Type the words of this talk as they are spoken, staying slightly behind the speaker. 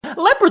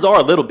Leopards are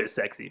a little bit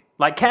sexy.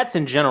 Like cats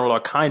in general are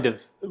kind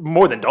of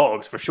more than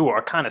dogs for sure.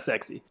 Are kind of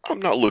sexy. I'm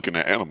not looking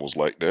at animals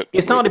like that. If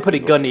But somebody put a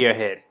you know, gun to your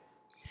head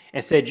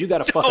and said you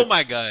gotta fuck Oh a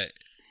my god.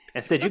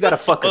 and said you What the gotta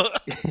fuck a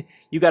fuck?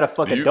 you gotta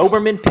fuck do a you?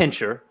 Doberman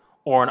Pinscher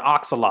or an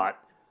Oxalot,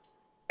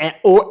 and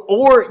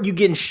or you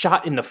getting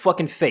shot in the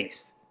fucking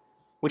face.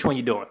 Which one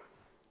you doing?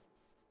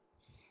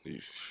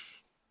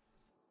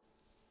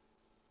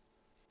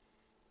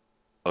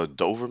 A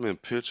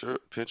Doberman pincher,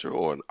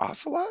 or an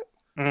ocelot?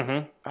 Mm-hmm.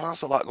 An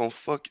ocelot gonna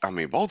fuck. I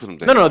mean, both of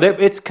them No, damn.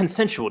 it's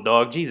consensual,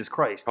 dog. Jesus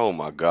Christ. Oh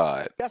my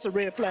god. That's a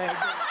red flag.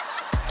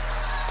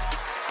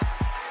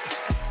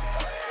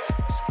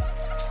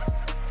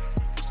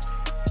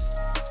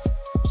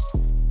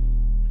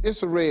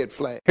 It's a red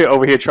flag. Here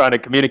over here trying to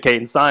communicate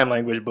in sign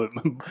language, but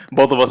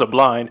both of us are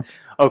blind.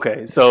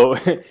 Okay, so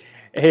hey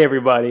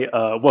everybody,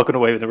 welcome to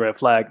Waving the Red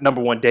Flag,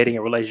 #1 dating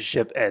and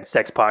relationship and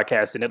sex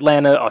podcast in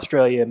Atlanta,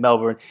 Australia,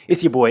 Melbourne.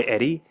 It's your boy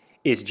Eddie.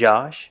 It's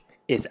Josh.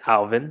 It's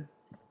Alvin.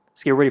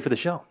 Let's get ready for the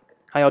show.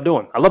 How y'all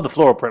doing? I love the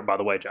floral print, by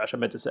the way, Josh. I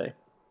meant to say.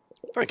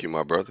 Thank you,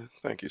 my brother.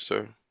 Thank you,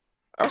 sir.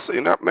 I see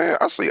that man.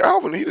 I see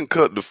Alvin. He done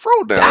cut the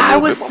fro down. I a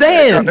little was bit. My man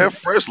saying. got that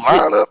fresh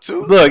line up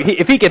too. Look,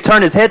 if he can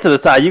turn his head to the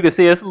side, you can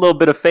see it's a little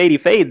bit of fade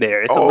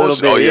there. It's a little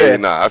bit. Oh yeah, Yeah.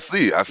 nah. I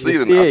see it. You I see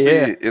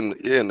yeah. it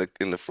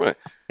in the front.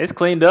 It's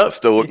cleaned A up.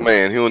 stoic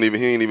man. He ain't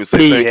even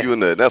say Yeah. thank you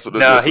and that. That's what.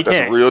 No, he that's a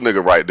can't. real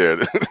nigga right there.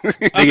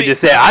 Nigga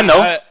just said, "I know."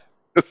 I-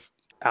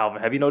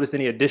 Alvin, have you noticed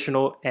any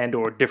additional and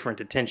or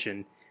different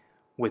attention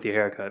with your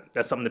haircut?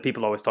 That's something that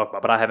people always talk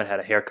about, but I haven't had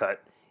a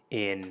haircut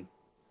in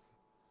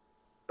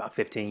about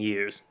 15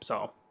 years,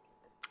 so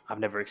I've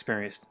never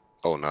experienced.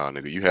 Oh nah,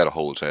 nigga. You had a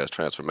whole ass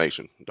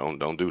transformation. Don't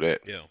do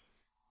that. yeah.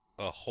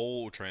 A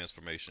whole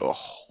transformation. A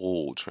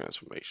whole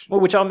transformation,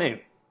 What y'all mean?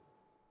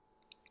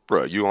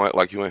 bruh. You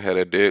ain't had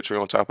that dead tree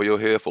on top of your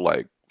head for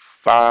like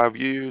 5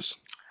 years.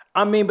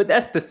 I mean, but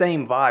that's the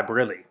same vibe,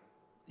 really.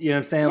 You know what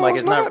I'm saying? No, like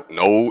it's not.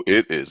 No,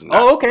 it is not.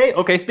 Oh, okay,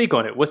 okay. Speak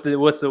on it. What's the Bruh,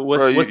 what's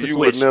the you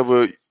switch? would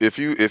never if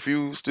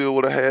you still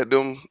would have had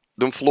them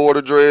Florida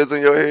dreads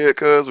in your head,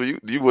 cuz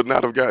you would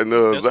not have gotten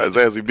That's what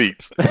Zazzy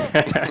Beats.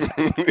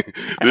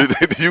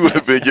 You would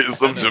have been getting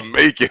some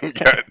Jamaican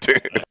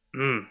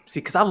goddamn. See,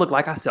 because I look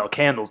like I sell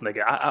candles,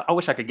 nigga. I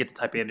wish I could get the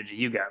type of energy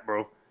you got,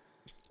 bro.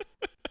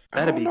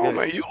 I That'd don't be know, good.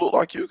 man. You look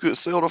like you could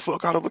sell the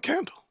fuck out of a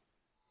candle.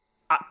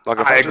 Like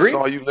if I I agree. just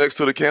saw you next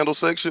to the candle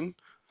section.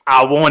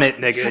 I want it,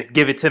 nigga.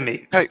 Give it to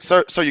me. Hey,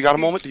 sir, you got a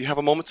moment? Do you have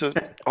a moment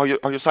to? Are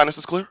your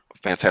sinuses clear?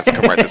 Fantastic.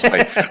 Come right this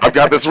way. I've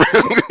got this.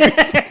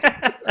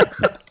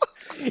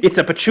 It's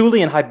a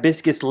patchouli and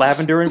hibiscus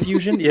lavender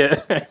infusion.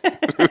 Yeah.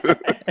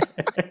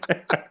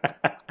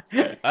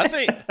 I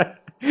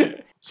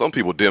think Some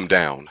people dim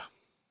down.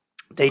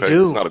 They Okay?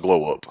 do. It's not a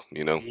glow up,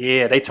 you know.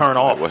 Yeah, they turn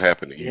Like, off. what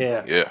happened to you?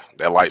 Yeah. Yeah,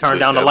 that light. Turn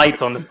down the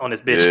lights on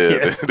this bitch.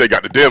 Yeah, Yeah. they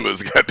got the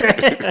dimmers.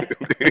 Goddamn.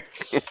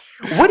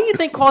 What do you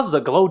think causes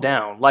a glow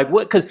down? Like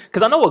what? Because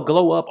I know a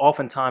glow up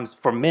oftentimes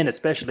for men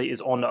especially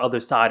is on the other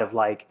side of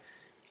like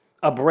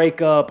a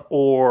breakup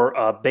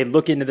or they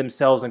look into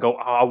themselves and go,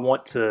 oh,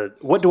 what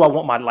do I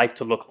want my life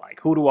to look like?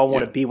 Who do I want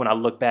to Yeah. be when I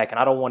look back? And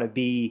I don't want to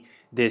be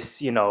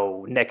this,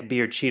 neck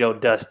beard Cheeto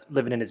dust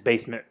living in his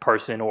basement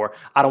person, or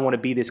I don't want to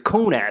be this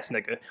coon ass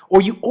nigga.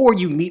 Or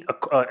you meet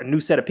a new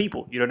set of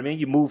people. You know what I mean?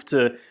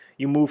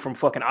 You move from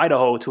fucking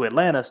Idaho to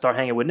Atlanta, start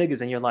hanging with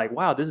niggas, and you're like,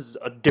 wow, this is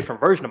a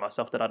different version of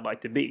myself that I'd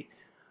like to be.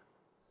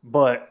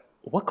 But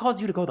what caused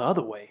you to go the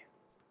other way?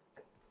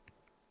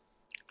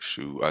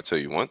 Shoot, I tell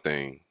you one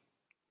thing.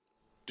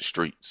 The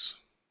streets.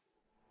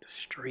 The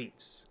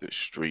streets. The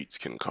streets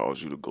can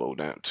cause you to glow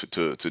down, to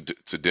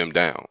dim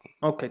down.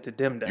 Okay, to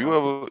dim down.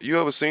 You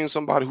ever seen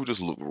somebody who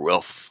just look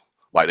rough,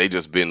 like they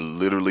just been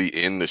literally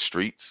in the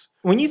streets,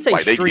 When you say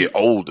like they streets,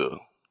 get older.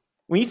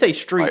 when you say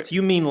streets, Like-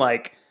 you mean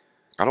like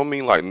I don't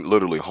mean like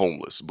literally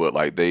homeless, but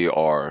like they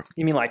are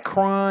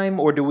crime,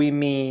 or do we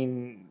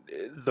mean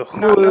the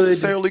hood? not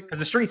necessarily. Because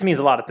the streets means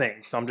a lot of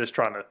things. So I'm just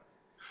trying to.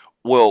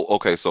 Well,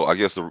 okay, so I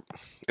guess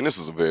and this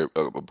is a very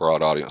a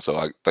broad audience, so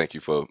I thank you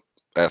for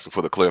asking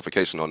for the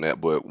clarification on that.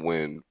 But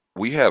when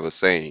we have a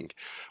saying,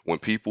 when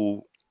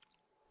people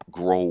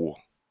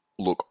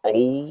look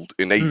old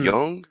and they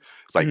young,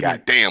 it's like, Mhm.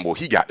 God damn, well,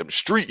 he got them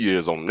street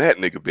years on that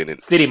nigga been in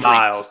the City streets.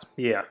 miles.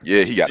 Yeah.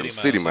 Yeah, he got City them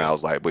city miles, yeah.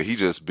 miles, like, but he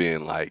just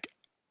been like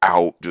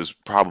out,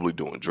 just probably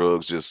doing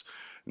drugs, just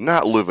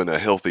not living a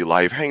healthy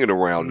life, hanging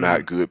around Mm-hmm.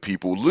 not good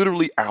people,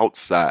 literally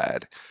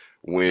outside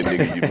when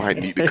nigga you might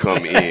need to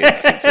come in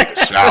and take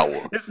a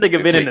shower. This nigga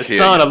and been in take the care of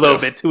sun a little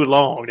yourself. bit too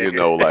long. You nigga.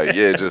 know, like,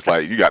 yeah, just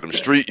like you got them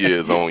street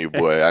years on you,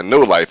 boy. I know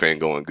life ain't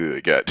going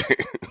good, goddamn.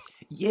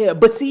 Yeah,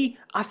 but see,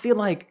 I feel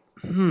like,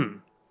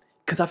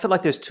 because I feel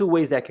like there's two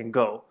ways that can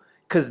go.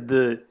 Because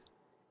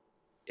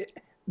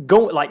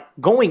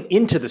going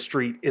into the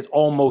street is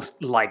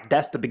almost like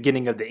that's the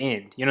beginning of the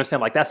end. You know what I'm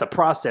saying? Like that's a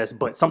process,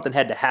 but something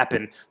had to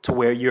happen to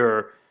where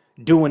you're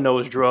doing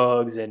those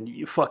drugs and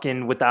you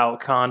fucking without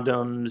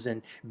condoms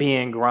and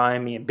being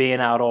grimy and being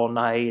out all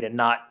night and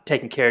not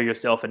taking care of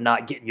yourself and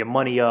not getting your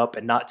money up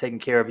and not taking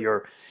care of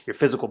your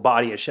physical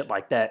body and shit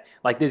like that.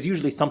 Like there's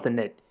usually something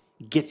that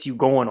gets you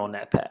going on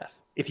that path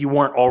if you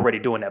weren't already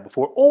doing that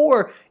before,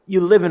 or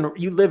you live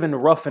in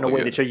rough in a Oh, way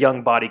yeah. that your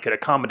young body could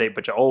accommodate,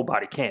 but your old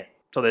body can't.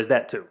 So there's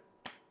that too.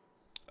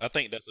 I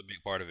think that's a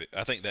big part of it.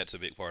 I think that's a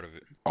big part of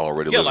it.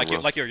 Already Yeah, living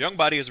like rough. your young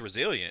body is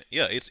resilient.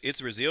 Yeah,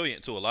 it's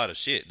resilient to a lot of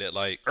shit that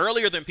like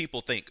earlier than people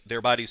think their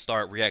bodies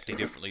start reacting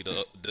differently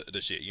to the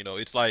shit. You know,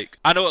 it's like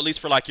I know at least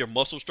for like your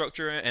muscle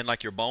structure and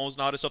like your bones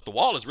and all this stuff, the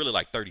wall is really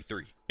like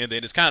 33, and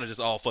then it's kind of just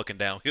all fucking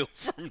downhill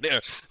from there.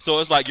 So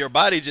it's like your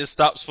body just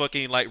stops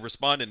fucking like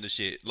responding to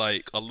shit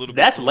like a little bit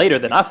That's sooner later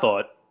than than I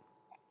thought.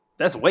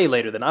 That's way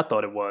later than I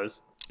thought it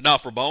was. Now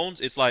for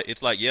bones, it's like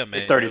yeah, man,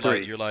 It's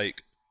 33. you're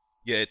like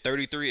yeah, at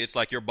 33, it's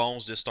like your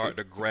bones just start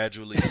to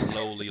gradually,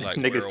 slowly like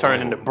wear Niggas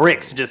turn into away.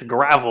 bricks, just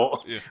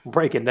gravel, Yeah.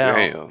 breaking down.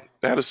 Damn,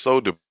 that is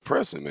so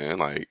depressing, man.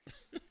 Like,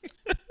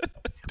 But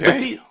damn.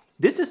 see,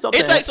 this is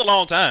something. It takes a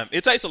long time.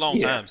 It takes a long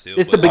Yeah. time still.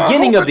 It's the but, like,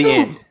 beginning I of hope the it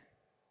do. end.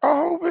 I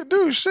hope it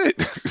do.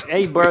 Shit.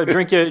 Hey, bro,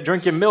 drink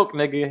your milk,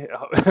 nigga.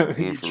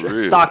 For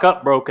real. Stock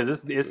up, bro,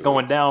 because it's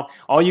going down.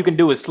 All you can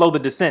do is slow the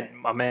descent,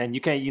 my man.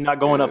 You're not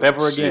going up Yeah,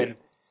 ever shit. again.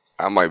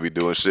 I might be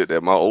doing shit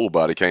that my old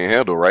body can't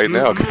handle right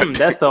now. Mm-mm,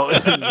 that's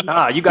the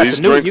nah. You got These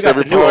the new. drinks You got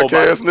every the new old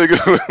body. podcast,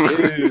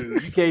 nigga.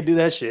 Dude, you can't do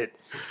that shit.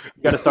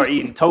 You got to start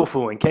eating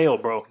tofu and kale,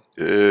 bro.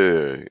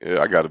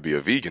 yeah, I got to be a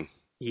vegan.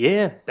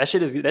 Yeah, that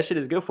shit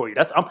is good for you.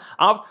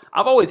 I've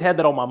always had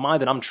that on my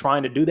mind that I'm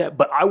trying to do that.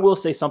 But I will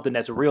say something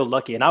that's real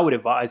lucky, and I would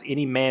advise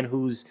any man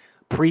who's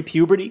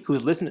pre-puberty,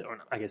 who's listening, or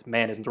I guess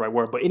man isn't the right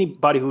word, but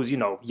anybody who's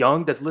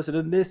young that's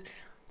listening to this,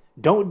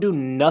 don't do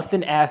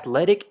nothing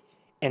athletic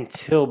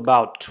until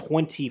about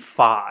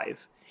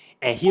 25.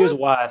 And here's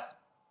why.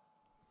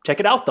 Check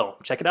it out though.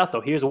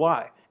 Here's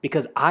why.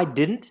 Because I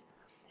didn't.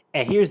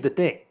 And here's the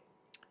thing.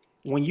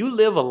 When you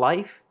live a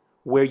life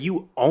where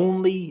you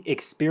only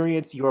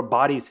experience your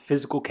body's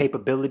physical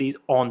capabilities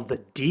on the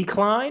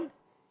decline,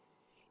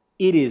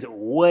 it is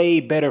way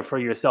better for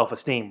your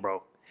self-esteem,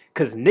 bro.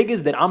 Because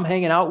niggas that I'm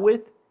hanging out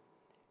with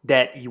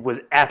that was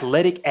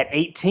athletic at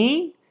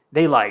 18,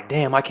 they like,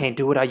 damn, I can't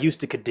do what I used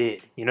to could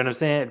did. You know what I'm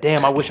saying?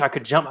 Damn, I wish I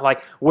could jump.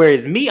 Like,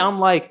 whereas me, I'm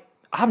like,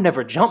 I've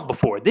never jumped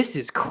before. This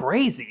is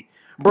crazy.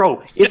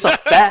 Bro, it's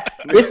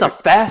a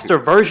faster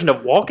version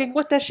of walking.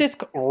 What that shit's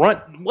run?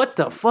 What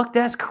the fuck?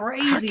 That's I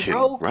crazy, can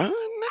bro. run.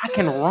 I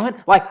can run.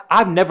 Like,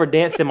 I've never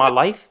danced in my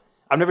life.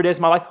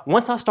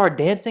 Once I start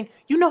dancing,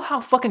 you know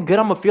how fucking good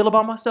I'm gonna feel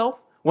about myself?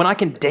 When I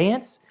can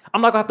dance,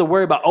 I'm not gonna have to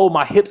worry about,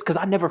 my hips, because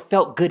I never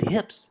felt good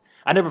hips.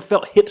 I never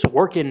felt hips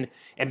working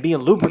and being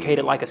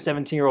lubricated like a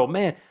 17-year-old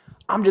man.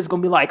 I'm just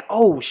gonna be like,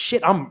 oh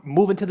shit, I'm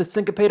moving to the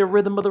syncopated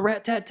rhythm of the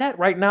rat-tat-tat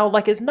right now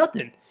like it's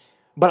nothing.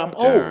 But I'm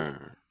old.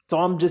 Darn. So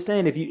I'm just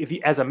saying, if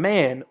you as a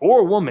man or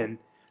a woman,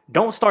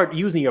 don't start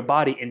using your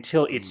body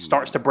until it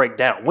starts to break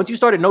down. Once you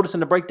started noticing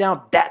the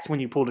breakdown, that's when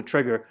you pull the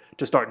trigger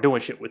to start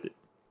doing shit with it.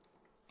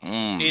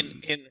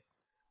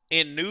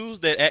 In news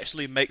that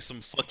actually makes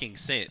some fucking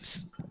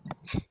sense.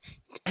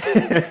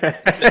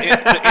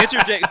 To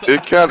interject,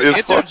 It kind of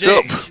is fucked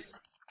up.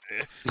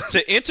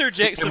 to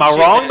interject some Am I shit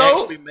wrong, that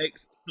though? actually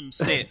makes some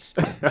sense,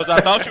 because I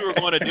thought you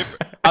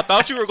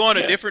were going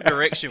a different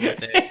direction with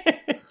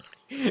that.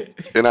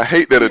 And I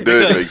hate that it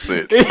does Because- make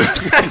sense.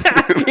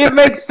 It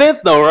makes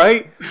sense though,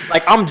 right?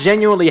 Like, I'm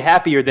genuinely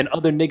happier than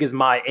other niggas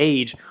my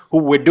age who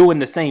were doing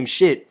the same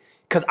shit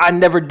because I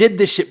never did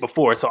this shit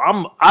before. So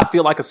I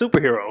feel like a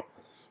superhero.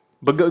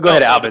 But go ahead, so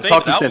the Alvin. thing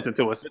Talk that some I sense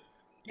into us.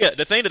 Yeah,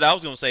 the thing that I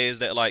was gonna say is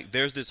that like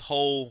there's this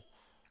whole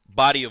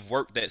body of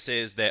work that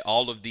says that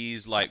all of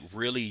these like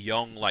really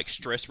young like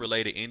stress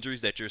related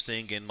injuries that you're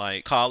seeing in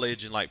like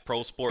college and like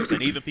pro sports,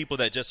 and even people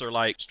that just are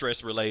like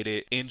stress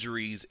related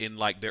injuries in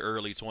like their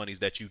early 20s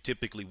that you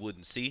typically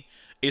wouldn't see,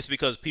 it's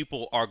because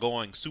people are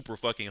going super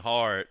fucking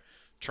hard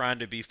trying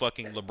to be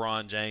fucking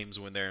LeBron James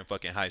when they're in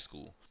fucking high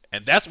school.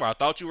 And that's where I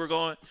thought you were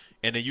going,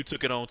 and then you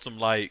took it on some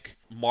like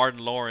Martin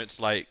Lawrence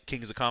like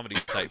Kings of Comedy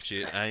type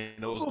shit. I didn't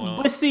know what was going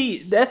on. But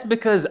see, that's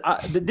because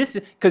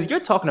because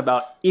you're talking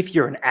about if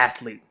you're an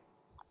athlete.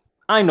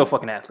 I ain't no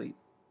fucking athlete.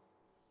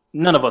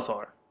 None of us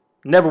are.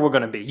 Never were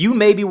gonna be. You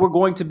maybe were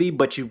going to be,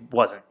 but you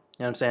wasn't.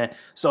 You know what I'm saying?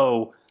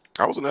 So,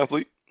 I was an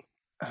athlete.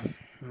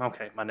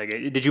 okay, my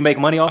nigga. Did you make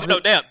money off of No,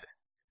 it? damn.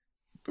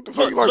 What the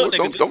fuck? Look, Like, look,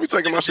 don't, nigga, don't be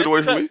taking my just shit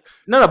away from me.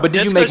 No, but did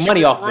Just you make 'cause money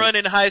didn't off of run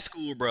it? in high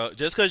school, bro?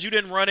 Just because you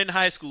didn't run in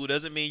high school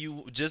doesn't mean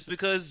you. Just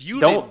because you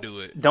Don't didn't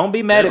do it. Don't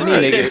be mad at me,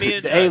 Right. Me nigga.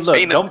 and Hey, Josh. look,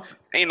 Ain't don't.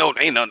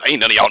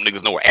 none of y'all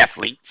niggas know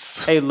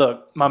athletes. Hey,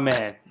 look, my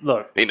man.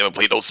 Look, Ain't never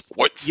played those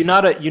sports. you're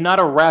not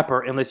a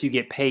rapper unless you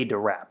get paid to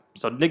rap.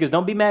 So niggas,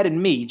 don't be mad at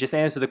me. Just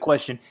answer the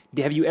question.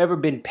 Have you ever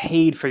been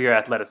paid for your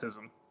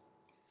athleticism?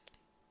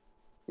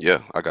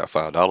 Yeah, I got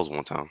 $5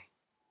 one time.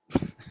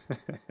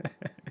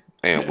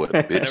 And what,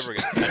 I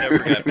bitch? never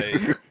got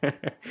paid.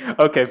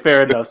 Okay,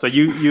 fair enough. So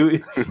you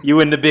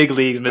in the big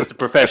leagues, Mr.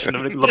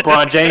 Professional.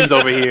 LeBron James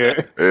over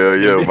here. Hell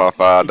yeah, my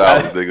 $5,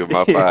 nigga,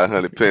 my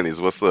 500 pennies.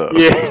 What's up?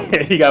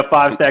 Yeah, he got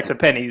 5 stacks of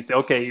pennies.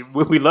 Okay,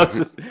 we love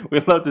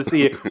to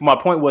see it. My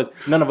point was,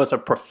 none of us are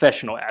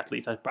professional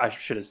athletes. I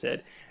should have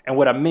said. And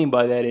what I mean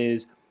by that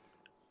is,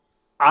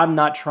 I'm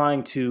not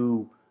trying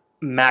to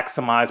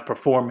maximize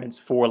performance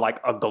for like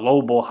a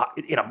global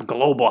in a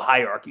global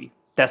hierarchy.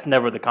 That's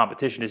never the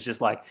competition. It's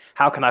just like,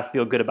 how can I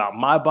feel good about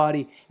my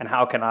body, and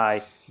how can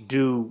I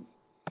do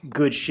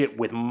good shit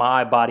with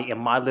my body in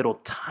my little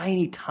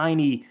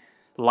tiny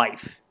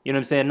life. You know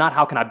what I'm saying? Not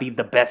how can I be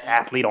the best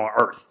athlete on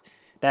earth.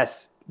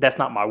 That's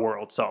not my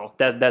world. So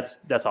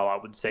that's all I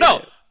would say No,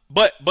 there.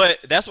 but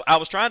that's what I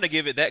was trying to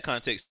give it that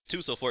context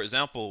too. So for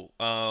example,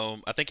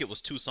 I think it was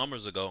 2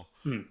 summers ago,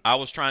 Hmm. I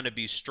was trying to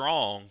be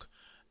strong,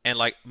 and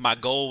like my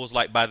goal was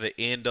like by the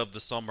end of the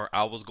summer,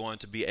 I was going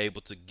to be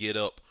able to get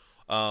up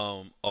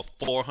a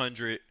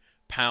 400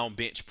 pound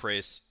bench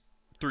press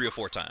 3 or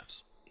 4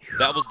 times.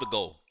 That was the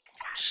goal.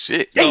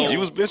 Shit, Damn. you So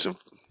was benching.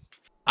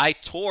 I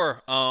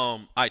tore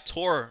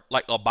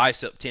like a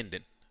bicep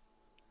tendon.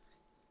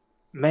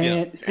 Yeah.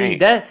 Man, see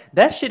Damn.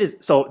 that shit is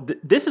so.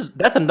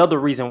 That's another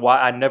reason why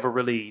I never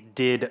really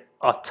did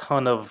a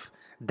ton of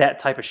that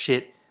type of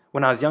shit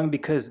when I was young,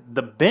 because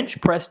the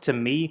bench press to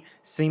me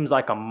seems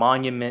like a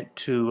monument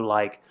to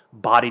like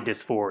body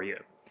dysphoria,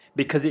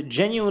 because it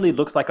genuinely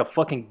looks like a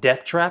fucking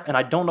death trap, and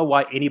I don't know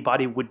why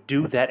anybody would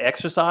do that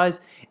exercise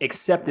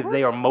except if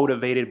they are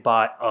motivated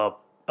by a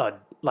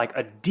like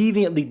a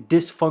deviantly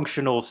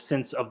dysfunctional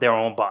sense of their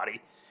own body.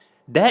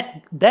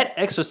 That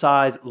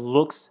exercise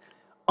looks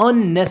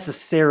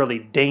unnecessarily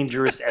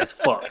dangerous as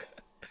fuck.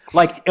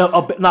 Like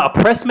not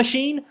a press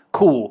machine,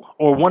 cool,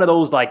 or one of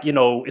those like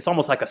it's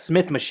almost like a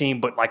Smith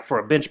machine, but like for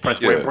a bench Yeah.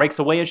 press where it Yeah. breaks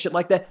away and shit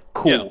like that, Yeah.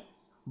 cool.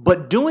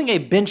 But doing a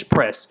bench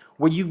press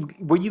where you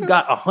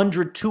got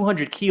 100,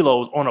 200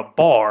 kilos on a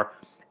bar,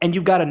 and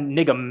you got a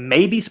nigga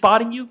maybe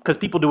spotting you, because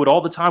people do it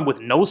all the time with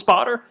no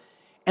spotter,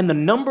 and the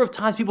number of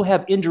times people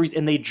have injuries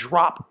and they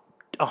drop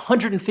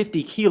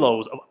 150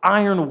 kilos of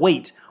iron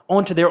weight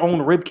onto their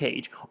own rib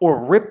cage, or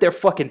rip their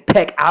fucking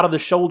pec out of the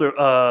shoulder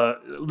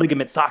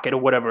ligament socket or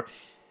whatever.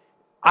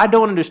 I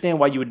don't understand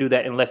why you would do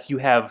that unless you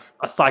have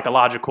a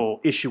psychological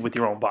issue with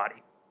your own body.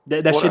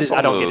 That Well, shit that's is, I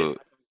on don't get it. the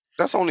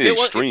that's on the It was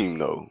it, extreme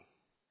though.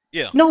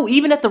 yeah. No,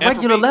 even at the And for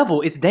regular me,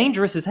 level, it's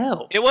dangerous as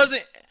hell. it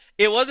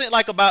wasn't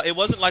like about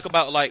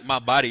my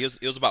body.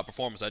 It was about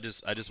performance. I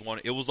just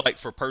wanted, it was like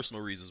for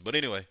personal reasons. But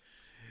anyway,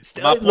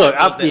 my Look, point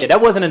was that yeah,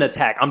 that wasn't an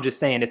attack. I'm just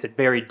saying it's a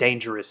very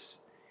dangerous.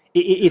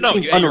 It no,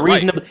 seems you're right.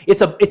 unreasonable.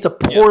 It's a Yeah.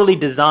 poorly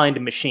designed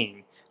machine.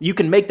 You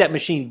can make that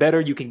machine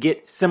better. You can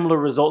get similar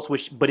results,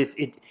 but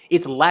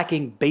it's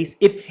lacking base.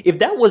 If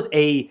that was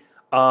in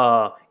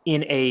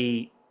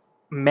a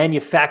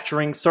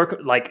manufacturing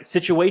circuit like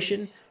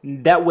situation,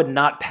 that would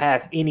not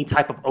pass any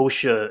type of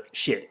OSHA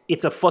shit.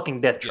 It's a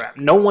fucking death Yeah. trap.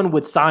 No one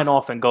would sign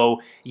off and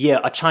go, yeah,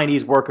 a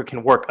Chinese worker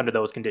can work under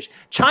those conditions.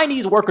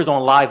 Chinese workers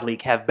on Live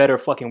Leak have better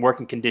fucking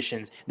working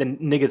conditions than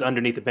niggas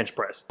underneath the bench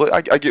press. But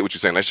I get what you're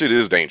saying. That shit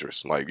is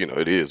dangerous. Like,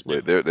 it is, Yeah.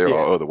 but there Yeah.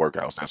 are other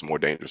workouts that's more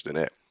dangerous than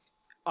that.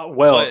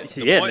 Well, But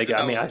the yeah, point nigga. that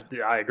I I mean, was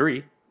I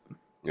agree.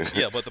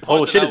 yeah, but the The whole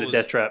point that shit I is a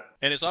death was, trap.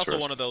 and it's also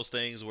Trust. one of those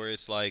things where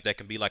it's like that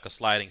can be like a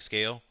sliding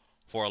scale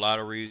for a lot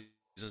of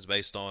reasons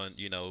based on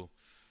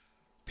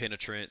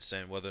penetrance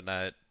and whether or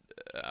not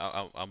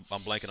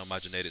I'm blanking on my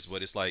genetics,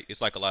 but it's like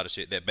a lot of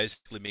shit that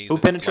basically means Who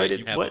that like you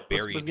penetrated? have a What?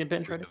 What's varying getting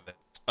degree penetrated? of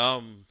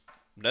that.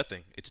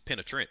 Nothing. It's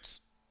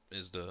penetrance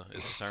is the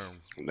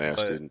term. But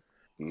Nasty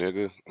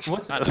nigga.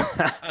 What's I know,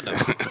 I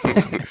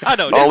know, I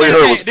know. All This he nigga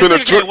heard was came, this nigga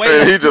penetrate, came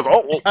way. and he just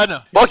I know,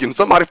 fucking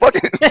somebody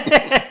fucking.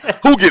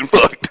 Who getting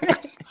fucked?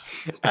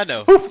 I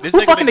know. who This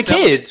nigga fucking been the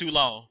celibate kids? too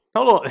long.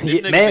 Hold on, This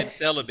yeah, nigga man. been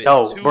celibate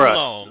Yo, too bruh.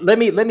 long. Let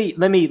me.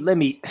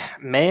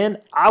 Man,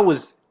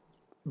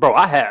 bro.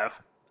 I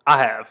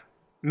have,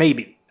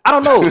 maybe. I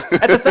don't know.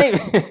 At the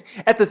same,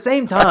 at the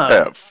same I time,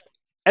 have.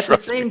 at the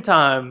Trust me. same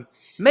time,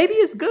 maybe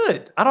it's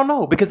good. I don't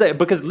know, because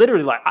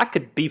literally, like, I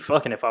could be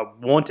fucking if I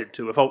wanted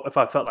to, if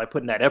I felt like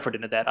putting that effort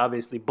into that,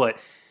 obviously. But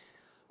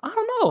I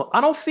don't know.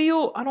 I don't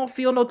feel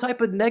no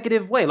type of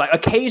negative way. Like,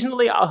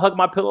 occasionally I'll hug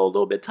my pillow a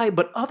little bit tight,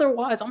 but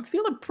otherwise I'm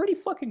feeling pretty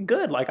fucking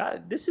good. Like,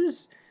 this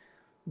is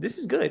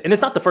good, and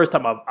it's not the first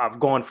time I've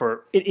gone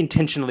for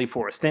intentionally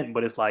for a stint,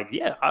 but it's like,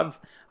 yeah,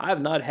 I've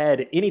not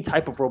had any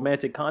type of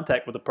romantic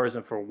contact with a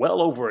person for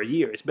well over a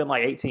year. It's been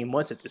like 18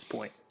 months at this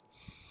point.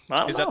 I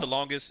don't Is that know. the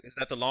longest? Is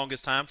that the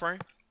longest time frame?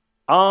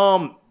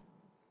 Um,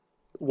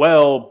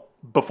 well,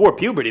 before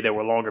puberty there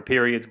were longer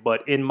periods,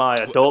 but in my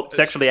adult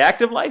sexually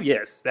active life,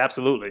 yes,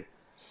 absolutely.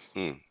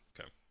 Mm.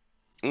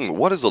 Okay.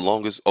 What is the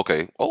longest?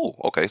 Okay. Oh,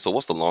 okay. So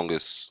what's the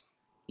longest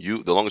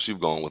the longest you've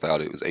gone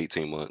without it was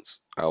 18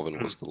 months. Alvin,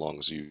 Hmm. what's the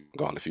longest you've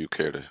gone if you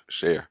care to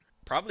share?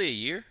 Probably a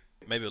year,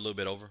 maybe a little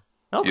bit over.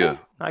 Okay, Yeah.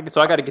 so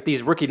I got to get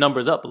these rookie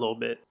numbers up a little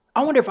bit.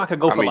 I wonder if I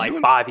could go I for mean, like you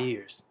 5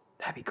 years.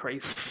 That'd be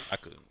crazy. I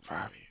could.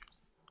 5 years.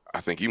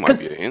 I think you might Cause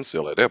be an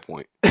incel at that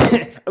point.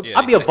 Yeah.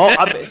 I'd be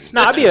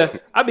a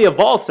I'd be a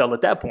vol cell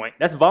at that point.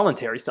 That's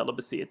voluntary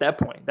celibacy at that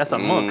point. That's a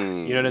monk.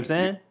 You know what I'm Mm,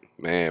 saying?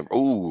 Man,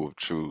 ooh,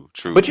 true.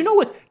 But you know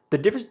what? The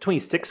difference between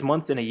 6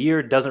 months and a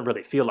year doesn't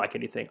really feel like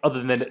anything,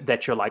 other than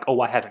that you're like, oh,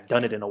 I haven't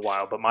done it in a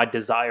while, but my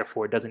desire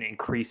for it doesn't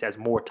increase as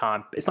more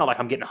time. It's not like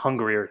I'm getting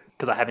hungrier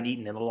because I haven't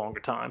eaten in a longer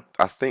time.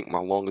 I think my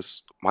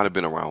longest might have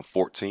been around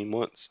 14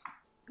 months.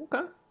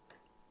 Okay.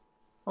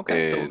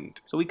 Okay,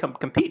 And so we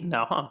competing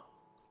now, huh?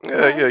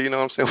 yeah, you know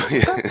what I'm saying.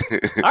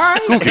 All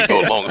right. Who can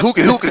go long? Who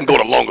can go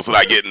the longest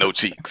without getting no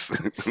cheeks?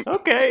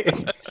 Okay,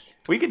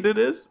 we can do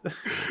this.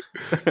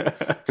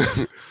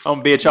 I'm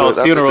gonna be at But y'all's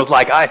I think funerals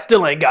like I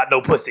still ain't got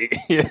no pussy.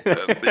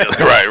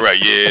 right,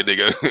 yeah,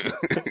 nigga.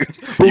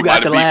 Who You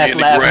got might the have beat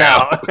me last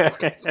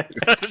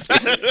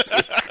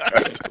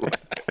in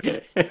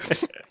laugh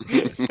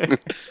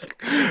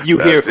now? You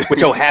here with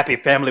your happy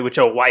family, with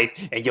your wife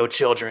and your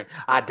children.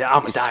 I'm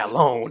gonna die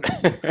alone.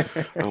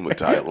 I'm gonna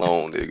die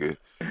alone, nigga.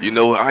 You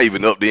know, I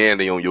even up the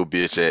ante on your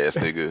bitch ass,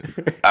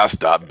 nigga. I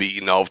stopped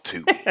beating off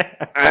too.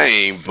 I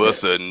ain't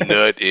bust a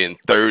nut in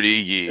 30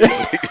 years.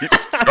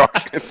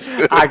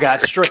 I got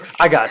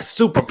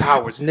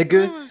superpowers,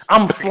 nigga.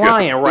 I'm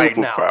flying right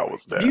now.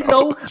 superpowers now. You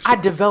know, I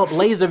developed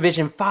laser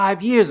vision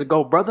 5 years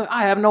ago, brother.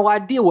 I have no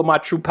idea what my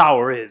true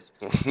power is.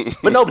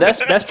 But no, that's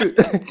true.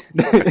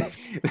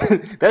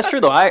 That's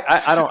true though.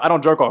 I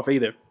don't jerk off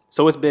either.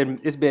 So it's been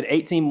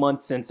 18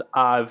 months since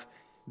I've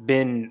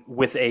been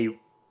with a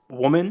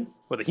woman,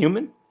 with a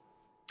human,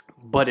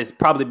 but it's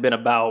probably been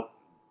about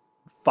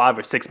 5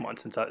 or 6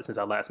 months since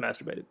I last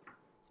masturbated.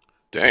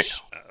 Damn.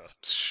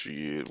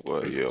 Shit,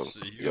 well, yo,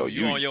 So yo,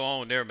 you on your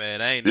own there,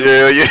 man. I ain't.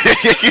 yeah.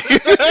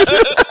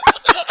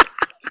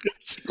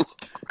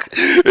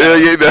 Hell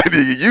yeah,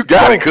 nigga, you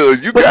got it,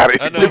 cuz you got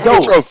it. I know. Give me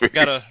the trophy.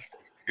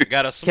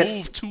 Got a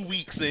smooth 2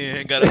 weeks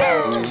in. Got a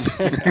smooth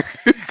 2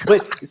 weeks.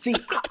 But see,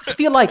 I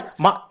feel like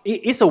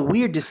it's a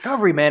weird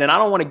discovery, man, and I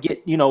don't want to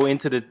get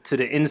into the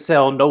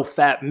incel no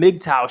fat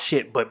MGTOW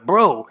shit, but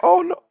bro,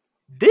 Oh no.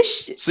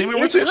 this shit, Semen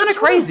it's retention kind of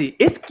as well? crazy.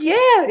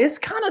 It's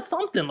kind of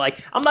something.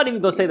 Like, I'm not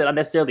even gonna say that I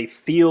necessarily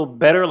feel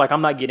better. Like,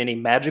 I'm not getting any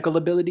magical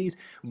abilities,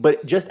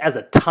 but just as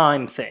a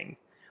time thing,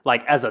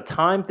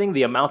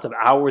 the amount of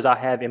hours I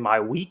have in my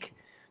week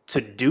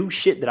to do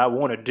shit that I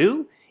want to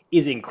do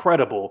is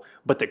incredible.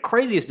 But the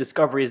craziest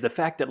discovery is the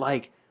fact that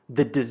like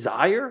the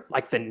desire,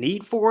 like the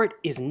need for it,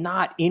 is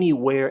not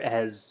anywhere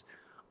as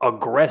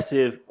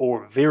aggressive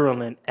or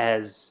virulent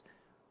as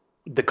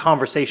the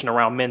conversation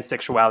around men's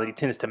sexuality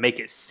tends to make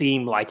it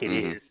seem like it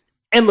is.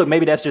 And look,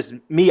 maybe that's just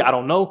me. I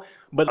don't know.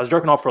 But I was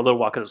jerking off for a little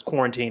while because it was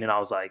quarantine, and I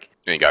was like,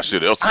 Ain't got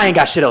shit else to I ain't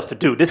got shit else to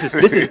do. This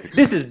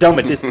is dumb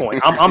at this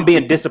point. I'm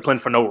being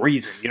disciplined for no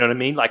reason. You know what I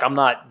mean? Like, I'm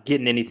not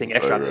getting anything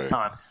extra out of this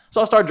time.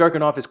 So I started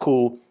jerking off. It's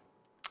cool.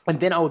 And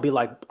then I would be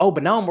like, oh,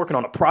 but now I'm working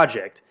on a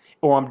project,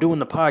 or I'm doing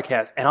the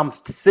podcast, and I'm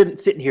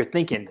sitting here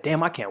thinking,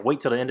 damn, I can't wait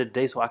till the end of the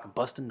day so I can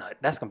bust a nut.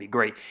 That's gonna be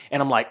great.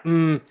 And I'm like,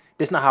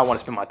 this is not how I want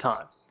to spend my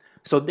time.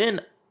 So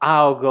then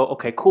I'll go,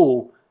 okay,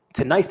 cool.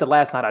 Tonight's the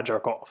last night I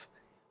jerk off.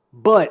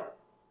 But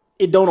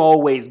it don't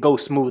always go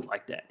smooth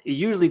like that. It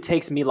usually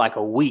takes me like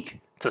a week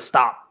to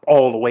stop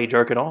all the way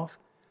jerking off.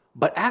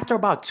 But after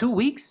about 2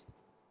 weeks,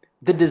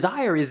 the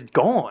desire is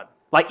gone.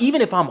 Like,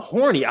 even if I'm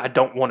horny, I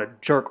don't want to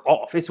jerk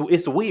off.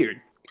 It's weird.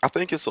 I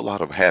think it's a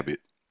lot of habit.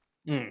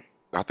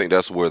 I think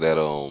that's where that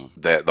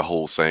the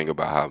whole saying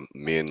about how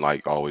men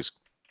like always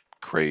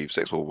crave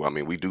sex. Well, I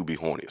mean, we do be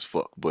horny as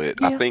fuck,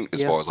 but I think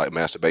as far as like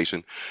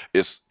masturbation,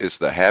 it's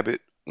the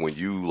habit when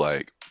you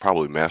like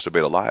probably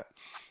masturbate a lot.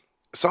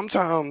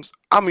 Sometimes,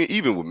 I mean,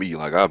 even with me,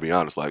 like I'll be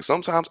honest, like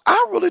sometimes I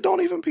really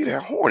don't even be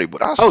that horny,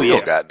 but I still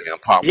goddamn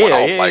pop one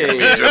off. Like I mean,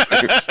 just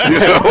you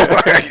know,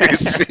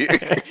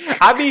 shit.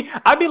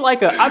 I be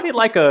like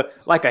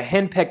a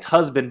henpecked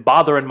husband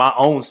bothering my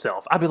own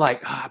self. I'd be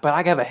like, but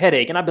I have a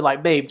headache, and I'd be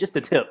like, babe, just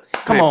a tip.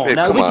 Come on, babe,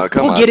 now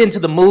come we'll on. get into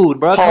the mood,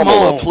 bro. Come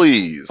Pamela, on,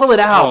 please pull it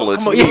out. Pamela,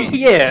 Come on. it's me.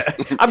 Yeah,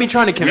 I be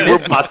trying to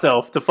convince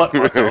myself to fuck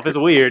myself. It's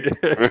weird.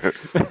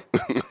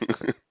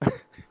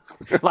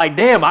 Like,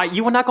 damn,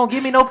 you were not gonna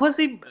give me no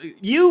pussy.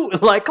 You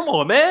like, come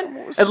on, man.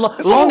 It's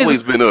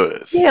always been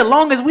us. Yeah,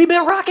 long as we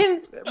been rocking,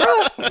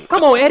 bro.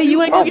 Come on, Eddie,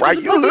 you ain't gonna get Right,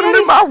 this you pussy, literally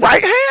Eddie? my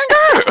right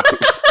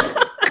hand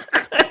girl.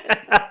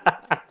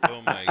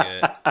 Oh my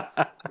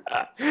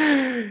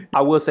god.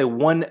 I will say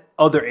one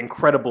other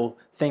incredible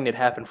thing that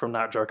happened from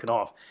not jerking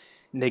off,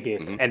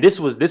 nigga. And this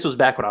was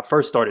back when I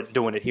first started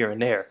doing it here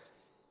and there.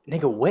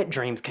 Nigga, wet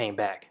dreams came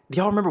back. Do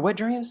y'all remember wet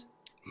dreams?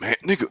 Man,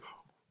 nigga,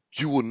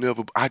 you will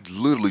never. I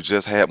literally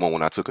just had one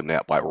when I took a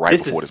nap, like right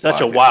This before is this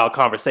such a podcast. wild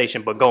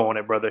conversation, but go on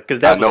it, brother.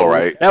 Because I know,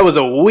 right? That was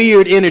a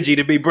weird energy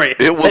to be bringing.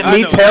 It was- Let me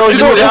I know. tell You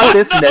you know, about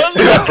this,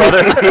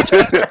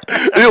 brother.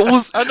 It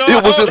was I know,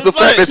 it was just the it's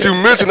fact like- that you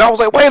mentioned. I was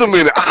like, wait a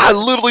minute, I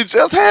literally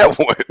just had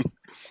one.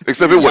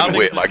 Except it Y'all wasn't niggas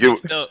wet. is Like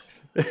it. synced up.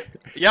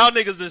 Y'all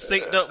niggas is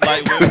synced up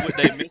like with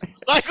they menstrual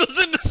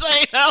cycles in the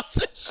same house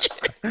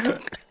and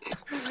shit.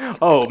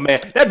 Oh man,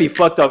 that'd be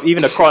fucked up.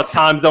 Even across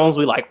time zones,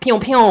 we like pew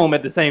pew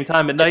at the same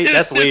time at night.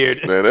 That's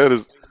weird. Man, that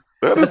is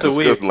That's a disgusting.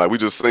 weird- Like we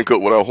just sync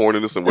up with our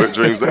horniness and wet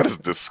dreams. That is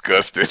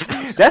disgusting.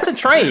 That's a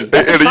train.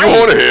 That's a And you train.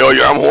 horny? Hell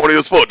yeah, I'm horny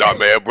as fuck, nah,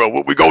 man, bro.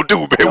 What we gonna do,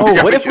 man? No, We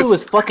gotta what if get we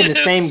was fucking the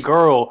same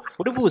girl?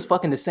 What if we was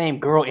fucking the same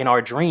girl in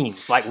our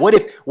dreams? Like, what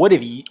if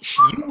you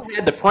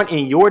had the front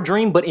in your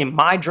dream, but in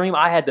my dream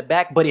I had the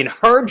back, but in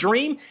her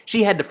dream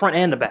she had the front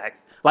and the back?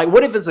 Like,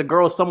 what if it's a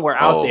girl somewhere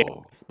out there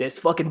Oh. that's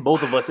fucking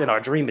both of us in our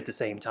dream at the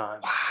same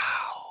time? Wow.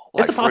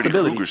 It's Like a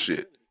possibility. Freddy Krueger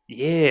shit.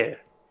 Yeah,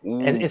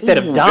 And instead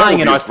of dying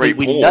in our sleep,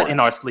 we nut in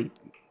our sleep.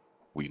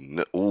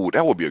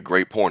 That would be a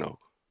great porno.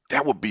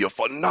 That would be a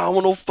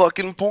phenomenal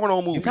fucking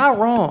porno movie. You're not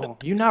wrong.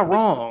 You're not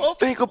wrong.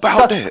 Think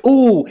about that.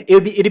 Ooh,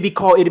 it'd be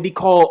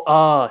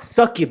called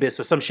Succubus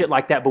or some shit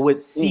like that, but with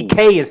CK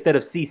instead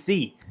of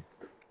CC.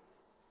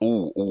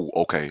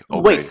 Okay.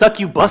 Wait, suck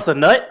you bust a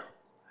nut?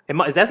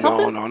 Is that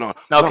something? No. Okay.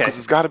 No, because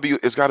it's gotta be.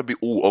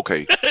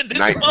 Okay.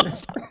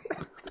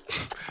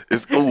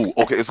 It's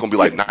gonna be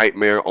like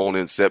Nightmare on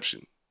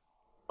Inception.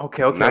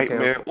 Okay.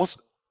 Nightmare. Okay.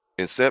 What's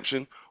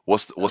Inception?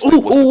 What's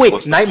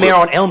Nightmare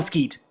on Elm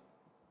Skeet.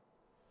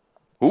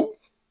 Who?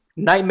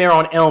 Nightmare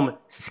on Elm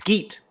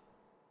Skeet.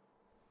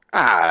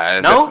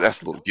 No?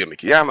 That's a little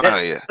gimmicky. Yeah.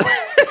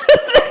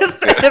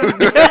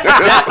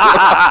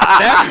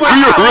 That's where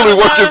you're really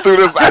working through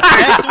this.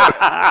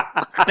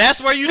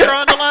 That's where you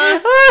drawing the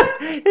line.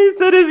 He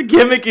said it's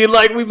gimmicky,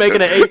 like we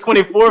making an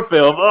A24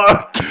 film.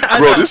 Oh,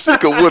 bro, this shit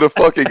could win a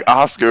fucking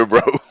Oscar,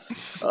 bro.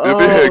 If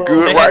it had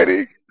good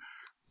writing.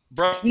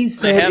 Bro, he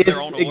said it's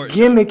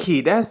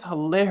gimmicky. That's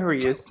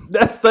hilarious.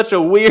 That's such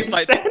a weird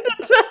standard.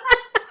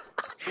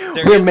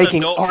 We're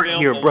making art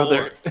here,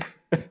 brother.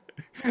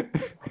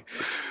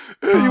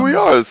 Yeah, we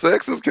are.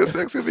 Sex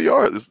can be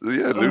art.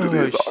 Nudity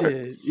is art.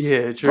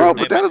 Yeah, true. Bro,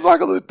 but that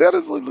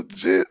is a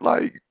legit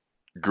like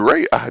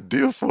great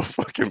idea for a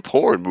fucking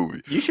porn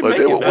movie. You should like make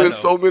they it, would win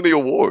so many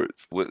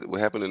awards. What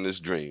happened in this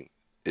dream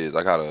is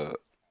I got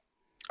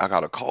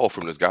a call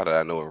from this guy that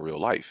I know in real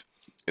life,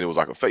 and it was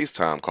like a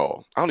FaceTime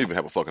call. I don't even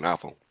have a fucking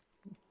iPhone.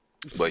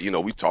 But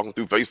we talking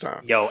through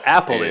FaceTime.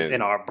 Apple is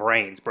in our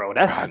brains, bro.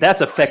 That's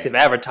effective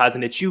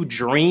advertising that you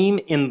dream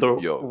in the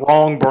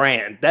wrong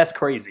brand. That's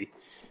crazy.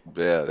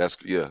 Yeah,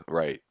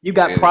 right. You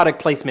got product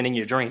placement in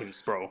your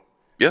dreams, bro.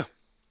 Yeah,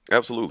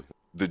 absolutely.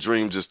 The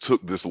dream just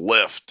took this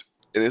left,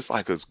 and it's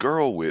like this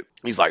girl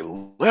he's like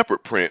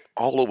leopard print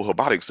all over her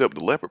body, except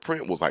the leopard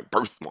print was like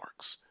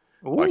birthmarks.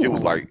 Ooh. Like it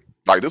was like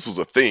this was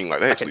a thing. Like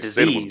they actually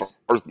said it was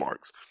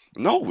birthmarks.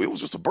 No, it was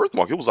just a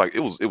birthmark. It was like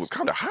it was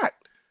kind of hot.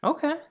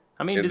 Okay.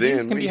 I mean,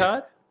 disease can be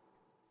hot.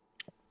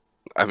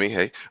 I mean,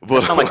 hey, but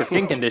it's not like a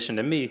skin condition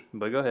to me.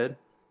 But go ahead.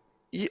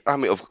 Yeah, I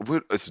mean,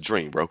 it's a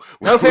dream, bro.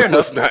 No, fair enough.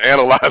 Let's not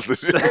analyze the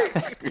shit.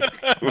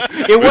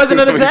 It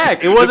wasn't an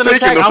attack. It wasn't an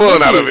attack. Taking the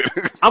fun out of it.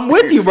 I'm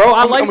with you, bro.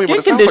 I like skin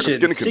conditions. Like a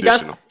skin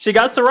condition. She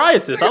got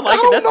psoriasis. I like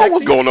it. That's I don't know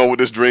what's going on with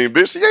this dream,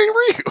 bitch. She ain't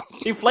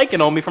real. She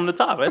flaking on me from the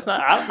top. That's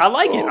not. I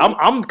like it.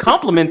 I'm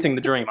complimenting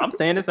the dream. I'm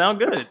saying it sound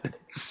good.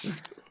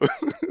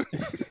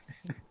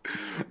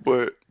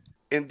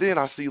 And then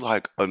I see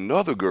like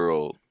another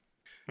girl,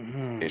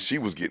 and she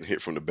was getting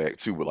hit from the back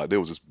too. But like there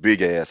was this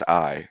big ass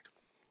eye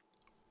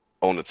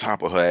on the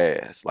top of her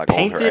ass, like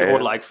painted on her ass.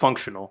 Or like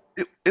functional.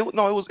 It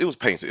was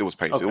painted. It was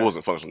painted. Okay. It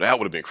wasn't functional. That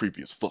would have been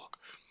creepy as fuck.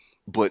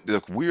 But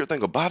the weird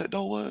thing about it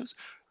though was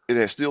it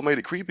had still made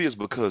it creepy is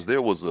because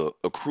there was a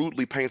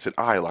crudely painted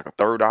eye, like a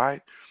third eye,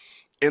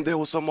 and there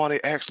was somebody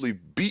actually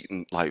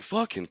beaten, like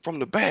fucking from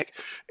the back,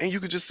 and you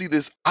could just see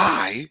this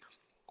eye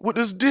with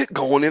this dick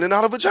going in and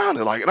out of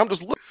vagina, like, and I'm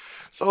just looking.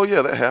 So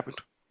yeah, that happened.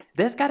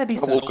 There's got to be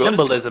some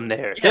symbolism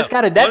there. Yeah. That's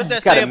got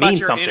to mean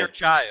something. Inner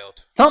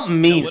child?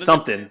 Something means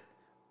something.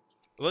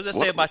 What does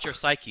that say about your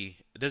psyche?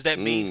 Does that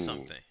mean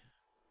something?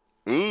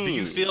 Do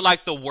you feel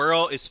like the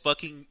world is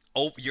fucking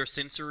your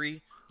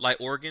sensory like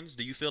organs?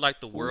 Do you feel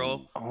like the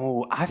world?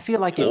 Oh, I feel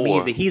like it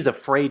means that he's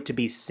afraid to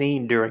be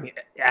seen during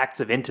acts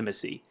of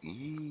intimacy.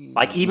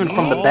 Like even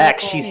from the back,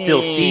 she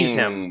still sees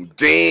him.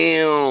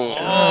 Damn.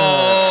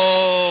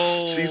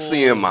 She's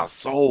seeing my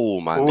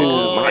soul, my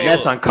nigga.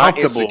 That's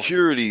uncomfortable. My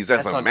insecurities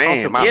as a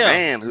man, my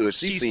manhood.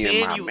 She's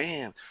seeing my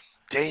man.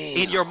 Damn.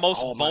 In your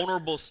most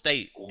vulnerable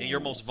state. In your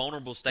most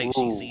vulnerable state,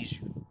 she sees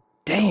you.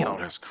 Damn. Oh,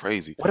 that's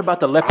crazy. What about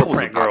the leopard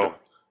print girl?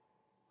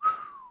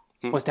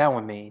 What's that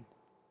one mean?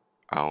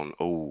 I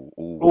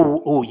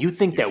don't. You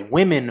think that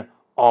women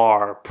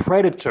are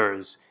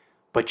predators,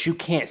 but you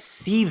can't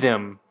see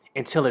them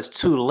until it's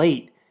too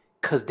late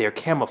because they're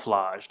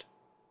camouflaged.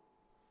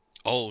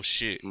 Oh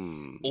shit.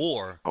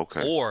 Or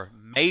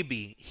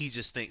maybe he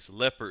just thinks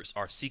leopards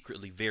are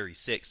secretly very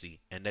sexy,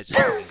 and that just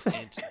means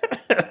into.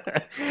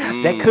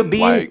 That could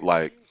be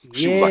like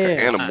she was like an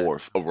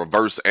animorph, a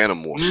reverse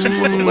animorph. She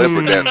was a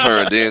leopard that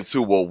turned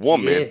into a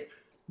woman. Yeah.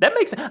 That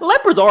makes sense.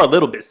 Leopards are a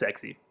little bit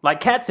sexy.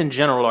 Like cats in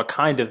general are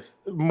kind of,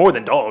 more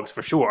than dogs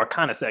for sure, are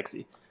kind of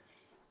sexy.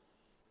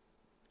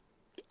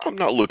 I'm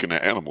not looking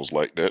at animals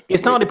like that. If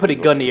somebody put a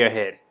gun to your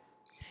head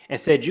and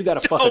said you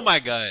gotta fuck my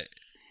god.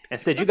 And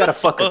said you gotta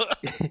fuck a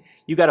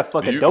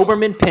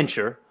Doberman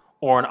Pinscher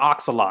or an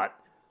Ocelot,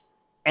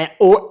 and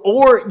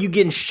or you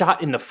getting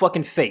shot in the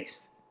fucking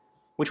face.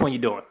 Which one you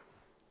doing?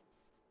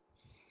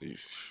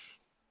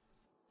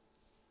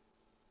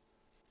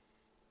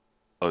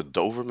 A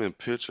Doberman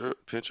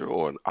Pinscher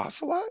or an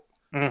Ocelot?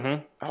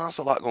 An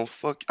Ocelot gonna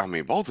fuck. I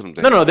mean, both of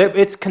them. No,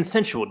 it's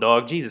consensual,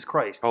 dog. Jesus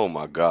Christ. Oh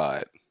my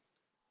god.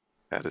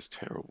 That is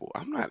terrible.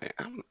 I'm not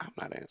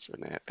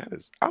answering that.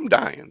 I'm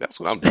dying. That's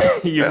what I'm doing.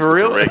 You That's for the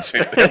real? correct.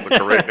 That's the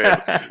correct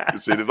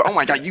answer. Oh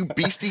my god, you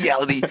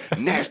bestiality,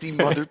 nasty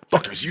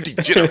motherfuckers, you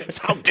degenerates!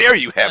 How dare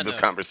you I have this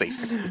know.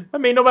 conversation? I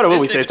mean, no matter what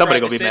we This say, nigga somebody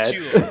tried gonna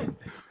to be set you up. mad.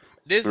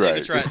 This nigga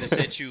Right? tried to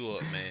set you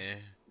up, man.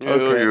 Yeah,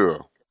 Okay. yeah.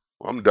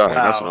 I'm dying.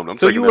 That's what Wow. I'm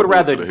So taking you that would bullet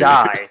rather to the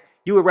head. die?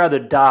 You would rather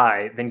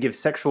die than give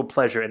sexual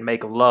pleasure and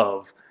make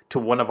love to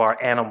one of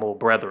our animal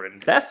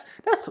brethren? That's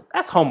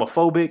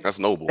homophobic. That's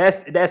noble.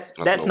 That's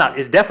noble. not.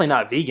 It's definitely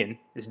not vegan.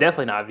 It's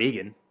definitely not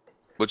vegan.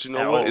 But you know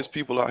At what? all. It's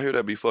people out here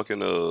that be fucking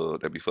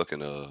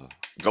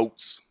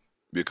goats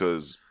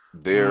because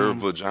their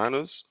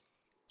vaginas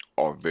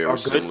are very Are good?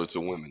 similar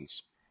to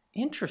women's.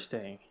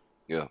 Interesting.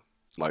 Yeah.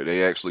 Like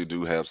they actually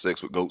do have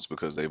sex with goats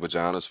because their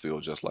vaginas feel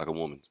just like a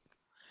woman's.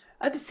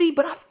 See,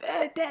 but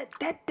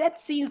that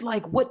seems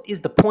like, what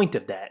is the point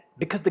of that?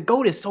 Because the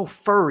goat is so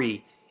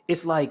furry.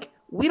 It's like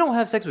we don't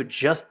have sex with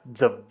just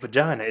the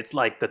vagina. It's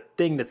like the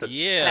thing that's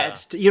Yeah.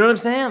 attached. You know what I'm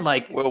saying?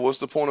 Like, Well, what's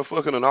the point of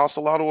fucking an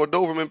ocelot or a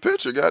Doberman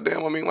picture?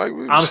 Goddamn, I mean, like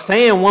I'm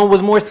saying one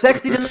was more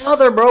sexy than the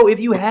other, bro.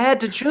 If you had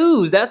to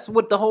choose, that's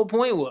what the whole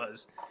point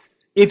was.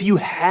 If you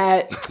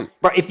had,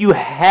 bro, if you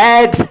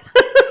had,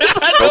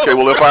 Okay,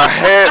 well, if I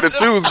had to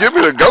choose, give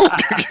me the goat.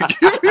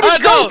 Give me I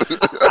the know.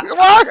 goat.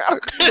 Why I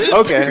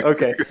gotta-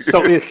 okay.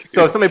 So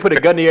if somebody put a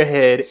gun to your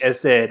head and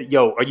said,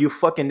 "Yo, are you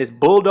fucking this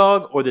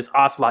bulldog or this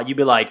ocelot?" You'd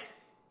be like,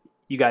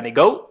 "You got any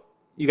goat?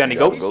 You got any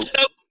got a goats? goat.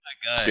 Oh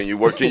my god. Can you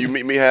work? Can you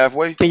meet me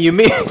halfway? Can you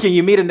meet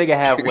a nigga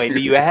halfway?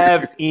 Do you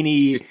have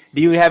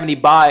any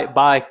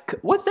by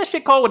what's that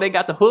shit called when they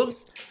got the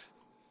hooves?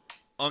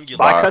 Ungulate.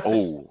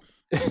 Bicuspids?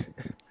 Oh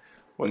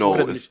What no,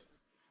 are it's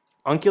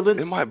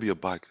unculants? it might be a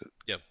bike.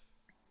 Yeah.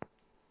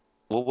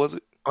 What was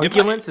it?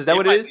 Unculants? Is that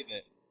what it might is? be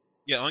that.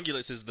 Yeah,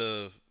 ungulates is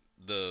the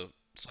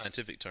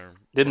scientific term.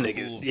 Them for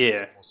niggas, hooved yeah.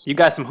 animals. You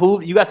got some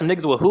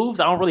niggas with hooves.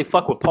 I don't really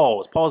fuck with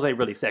paws. Paws ain't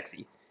really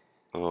sexy.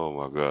 Oh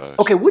my gosh.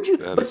 Okay, would you?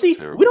 That But is see,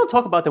 terrible. we don't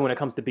talk about that when it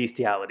comes to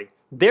bestiality.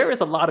 There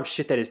is a lot of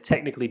shit that is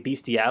technically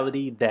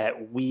bestiality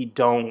that we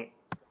don't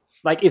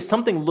like. If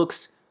something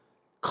looks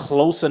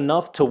close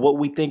enough to what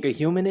we think a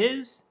human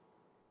is,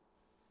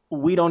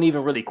 we don't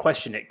even really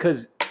question it.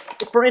 Because,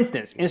 for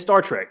instance, in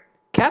Star Trek,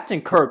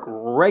 Captain Kirk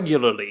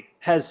regularly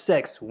has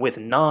sex with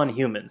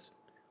non-humans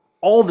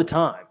all the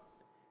time.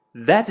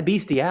 That's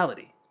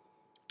bestiality.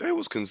 They were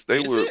Is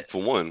it?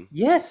 for one,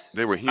 Yes.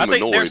 they were I think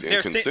humanoid they're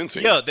and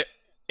consenting.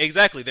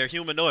 exactly. They're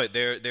humanoid.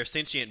 They're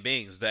sentient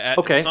beings.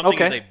 Okay, If something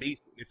is okay. a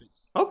beast, if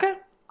it's Okay.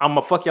 I'm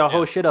gonna fuck y'all Yeah.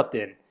 whole shit up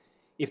then.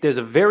 If there's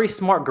a very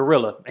smart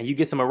gorilla and you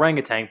get some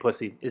orangutan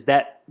pussy, is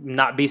that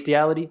not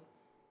bestiality?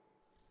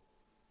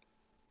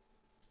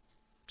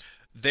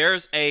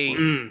 there's a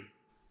Mm.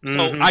 so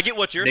Mhm. I get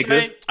what you're Nigga.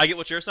 saying. I get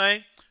what you're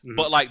saying. Mhm.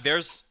 But like there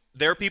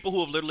are people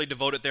who have literally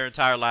devoted their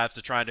entire lives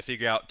to trying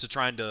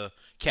to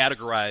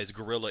categorize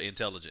gorilla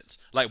intelligence.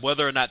 Like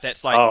whether or not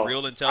that's like Oh,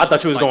 real I intelligence.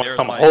 thought you was like, going there's,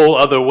 some like- whole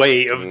other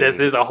way of this.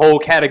 Is a whole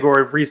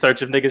category of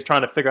research of niggas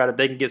trying to figure out if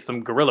they can get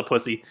some gorilla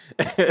pussy,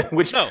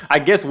 which No. I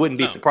guess wouldn't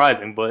be No.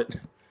 surprising, but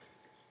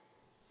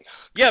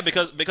Yeah,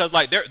 because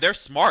like they're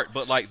smart,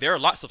 but like there are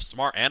lots of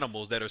smart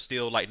animals that are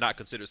still like not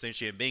considered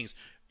sentient beings.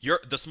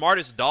 The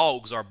smartest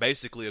dogs are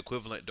basically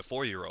equivalent to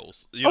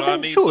 4-year-olds. You know what I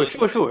mean? sure, So it's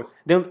sure, like- sure.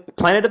 Then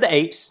Planet of the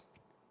Apes,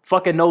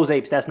 fucking nose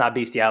apes. That's not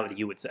bestiality,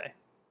 you would say.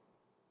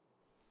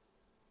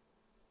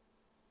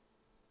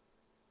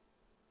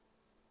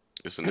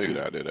 It's a nigga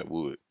out there that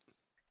would.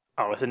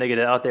 Oh, it's a nigga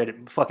that out there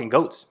that fucking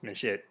goats and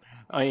shit.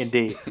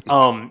 Indeed.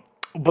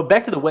 But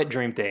back to the wet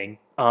dream thing.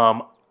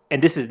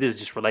 And this is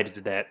just related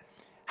to that.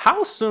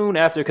 How soon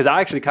after? Because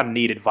I actually kind of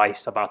need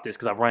advice about this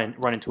because I've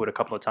run into it a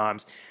couple of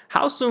times.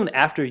 How soon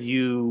after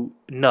you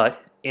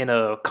nut in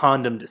a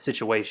condomed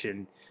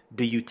situation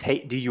do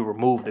you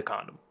remove the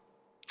condom?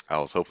 I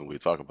was hoping we'd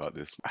talk about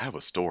this. I have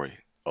a story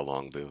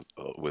along this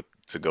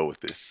to go with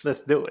this.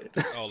 Let's do it.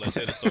 Oh, let's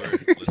hear the story.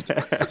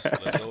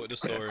 Let's go with the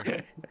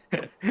story.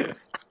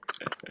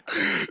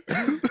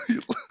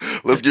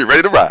 Let's get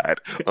ready to ride.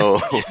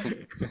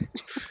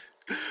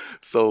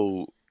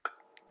 So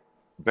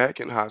back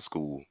in high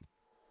school,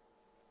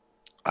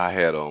 I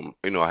had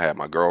I had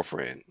my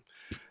girlfriend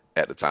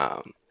at the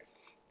time,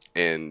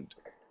 and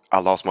I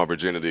lost my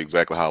virginity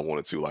exactly how I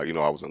wanted to. Like,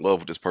 I was in love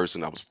with this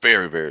person. I was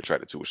very, very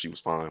attracted to her. She was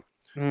fine.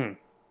 Mm.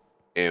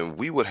 And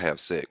we would have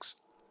sex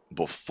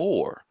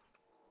before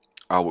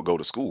I would go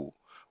to school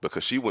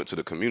because she went to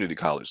the community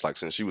college. Like,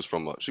 since she was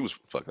from she was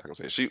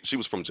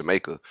from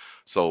Jamaica,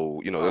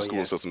 so their school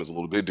yeah. system is a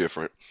little bit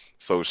different.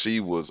 So she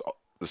was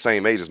the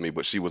same age as me,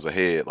 but she was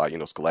ahead, like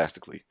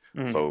scholastically.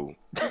 Mm. So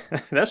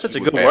That's such she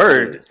a was good back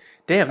word. then.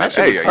 Damn, that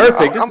shit Hey, was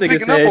perfect. I'm This nigga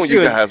picking said up on she you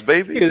was, guys,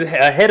 baby. she was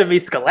ahead of me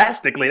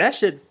scholastically. That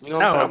shit You know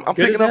what I'm sounds saying? I'm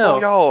good picking as up hell.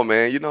 on y'all,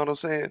 man. You know what I'm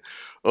saying?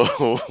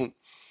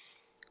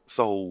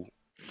 So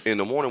in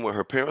the morning when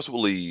her parents would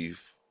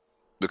leave,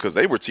 because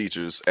they were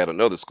teachers at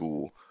another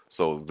school,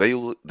 so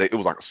it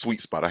was like a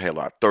sweet spot. I had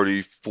like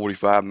 30,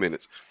 45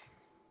 minutes.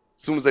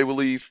 As soon as they would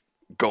leave,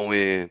 go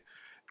in,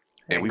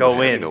 and we go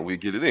would have, in.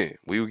 we'd get it in.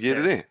 We would get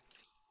it in.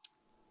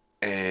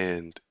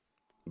 And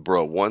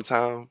bro, one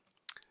time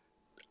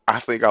I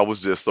think I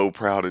was just so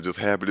proud and just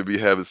happy to be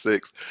having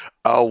sex.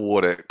 I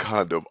wore that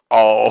condom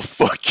all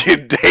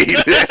fucking day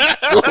at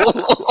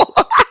school.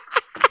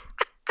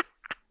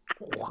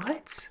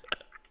 What?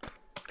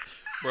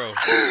 Bro.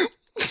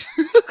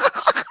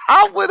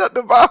 I went up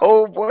to my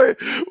homeboy,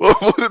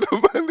 one of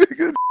my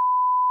niggas.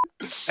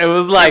 It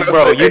was like,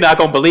 bro, you're not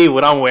gonna believe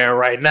what I'm wearing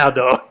right now,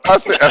 dog. I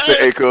said,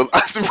 hey, cuz.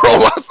 I said, bro,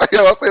 I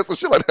said some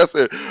shit like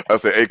that. I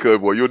said, hey, cuz,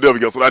 boy, you'll never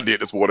guess what I did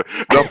this morning.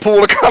 And I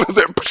pulled the condoms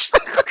and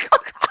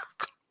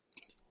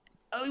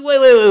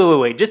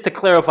Wait. Just to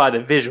clarify the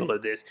visual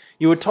of this,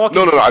 you were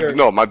talking.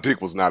 No, my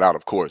dick was not out,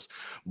 of course,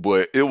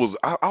 but it was.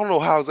 I don't know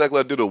how exactly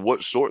I did or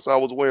what shorts I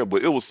was wearing,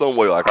 but it was some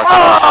way like. What?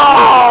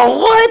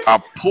 I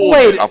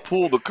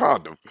pulled the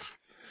condom.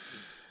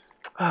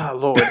 Oh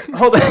Lord,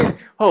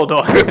 hold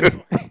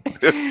on.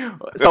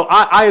 So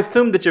I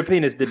assumed that your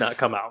penis did not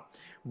come out,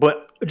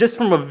 but just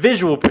from a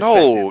visual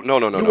perspective, no.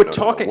 You were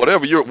talking.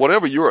 Whatever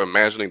you're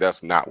imagining,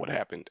 that's not what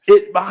happened.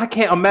 I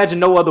can't imagine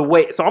no other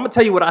way. So I'm gonna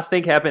tell you what I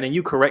think happened, and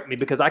you correct me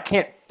because I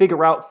can't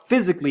figure out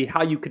physically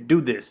how you could do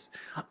this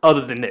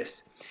other than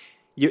this.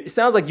 It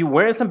sounds like you're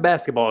wearing some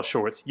basketball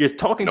shorts. You're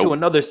talking to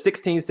another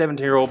 16,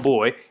 17-year-old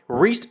boy,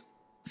 reached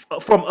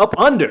from up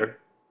under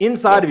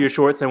inside of your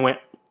shorts and went.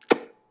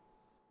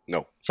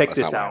 No. Check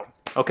this out.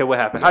 Okay, what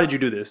happened? How did you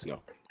do this?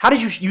 No. How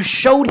did you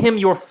showed him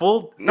your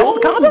full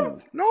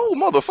condom? No,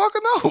 motherfucker,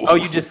 no. Oh,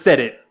 you just said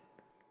it.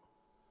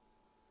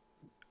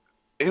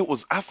 It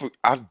was I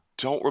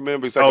don't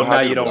remember exactly how now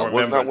you don't remember.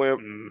 I was not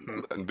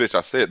wearing bitch,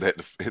 I said that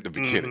at the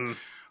beginning.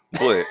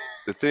 But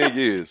the thing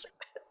is,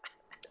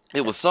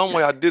 it was some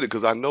way I did it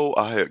because I know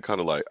I had kind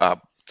of like I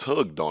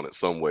tugged on it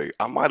some way.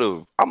 I might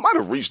have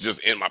reached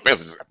just in my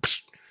pants.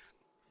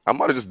 I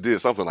might have just did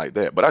something like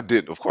that, but I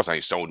didn't. Of course, I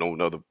ain't showing no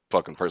other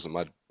fucking person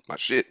my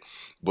shit.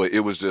 But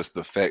it was just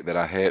the fact that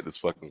I had this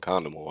fucking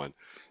condom on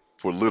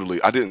for literally.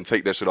 I didn't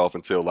take that shit off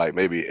until like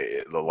maybe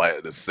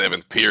the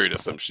seventh period or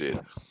some shit,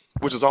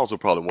 which is also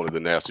probably one of the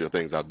nastier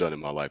things I've done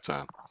in my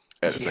lifetime.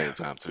 At the same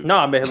time too. No,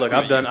 I mean, look,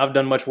 I've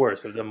done much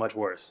worse.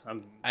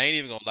 I ain't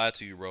even gonna lie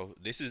to you, bro.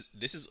 This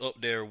is up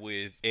there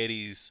with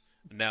Eddie's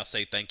now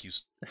say thank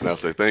yous. Now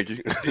say thank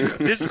you.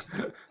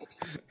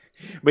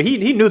 But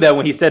he knew that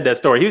when he said that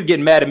story. He was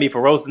getting mad at me for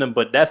roasting him,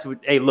 but that's what,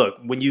 hey, look,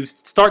 when you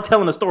start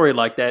telling a story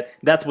like that,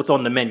 that's what's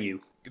on the menu.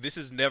 This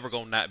is never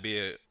gonna not be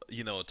a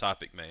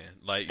topic, man.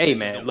 Like, hey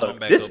man, look,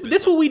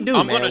 this what we do,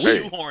 I'm man. I'm gonna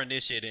shoehorn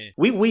this shit in.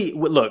 We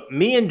look,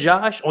 me and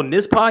Josh on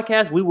this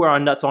podcast, we wear our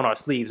nuts on our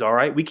sleeves, all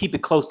right? We keep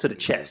it close to the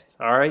chest,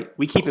 all right?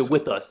 We keep it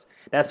with us.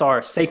 That's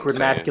our sacred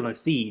masculine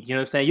seed. You know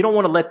what I'm saying? You don't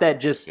want to let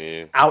that just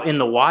out in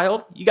the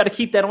wild. You got to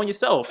keep that on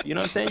yourself. You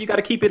know what I'm saying? You got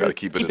to keep it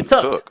tucked.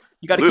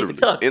 You got to keep it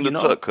tucked. In the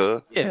tuck,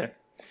 cuz. Yeah.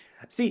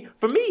 See,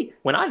 for me,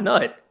 when I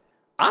nut,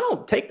 I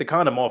don't take the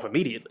condom off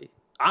immediately.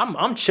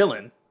 I'm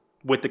chilling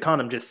with the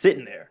condom just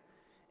sitting there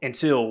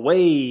until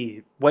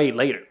way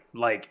later.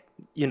 Like,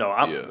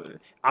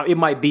 it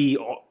might be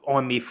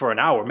on me for an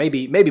hour,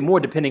 maybe more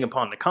depending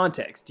upon the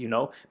context.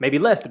 Maybe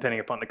less depending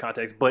upon the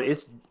context. But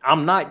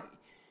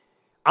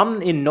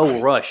I'm in no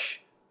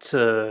rush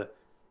to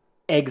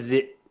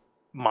exit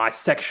my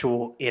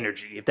sexual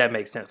energy, if that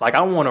makes sense. Like,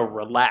 I want to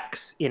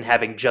relax in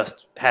having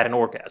just had an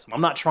orgasm. I'm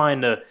not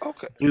trying to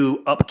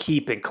do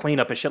upkeep and clean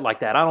up and shit like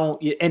that. I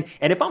don't. And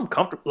if I'm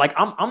comfortable, like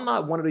I'm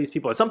not one of these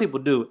people. Some people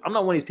do. I'm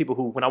not one of these people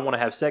who, when I want to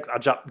have sex, I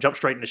jump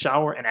straight in the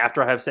shower, and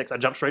after I have sex, I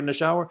jump straight in the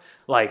shower.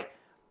 Like,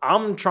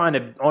 I'm trying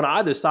to, on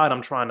either side,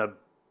 I'm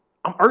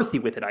earthy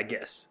with it, I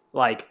guess.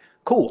 Like,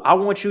 cool, I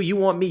want you, you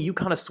want me, you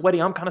kind of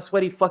sweaty, I'm kind of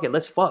sweaty, fuck it,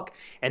 let's fuck.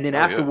 And then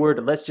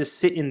afterward, let's just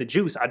sit in the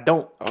juice. I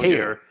don't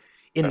care.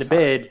 In the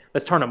bed,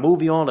 let's turn a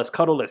movie on, let's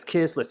cuddle, let's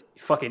kiss, let's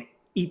fucking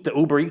eat the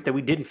Uber Eats that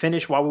we didn't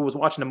finish while we was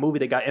watching a movie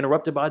that got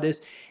interrupted by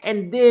this.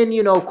 And then,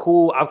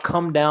 cool, I've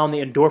come down,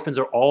 the endorphins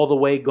are all the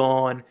way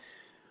gone.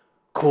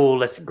 Cool,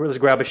 let's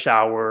grab a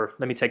shower,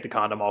 let me take the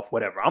condom off,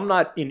 whatever. I'm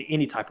not in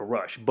any type of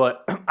rush.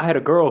 But I had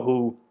a girl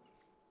who,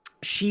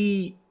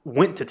 she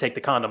went to take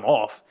the condom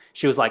off.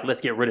 She was like,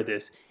 let's get rid of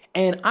this.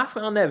 And I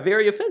found that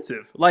very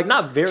offensive. Like,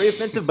 not very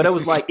offensive, but it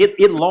was like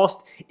it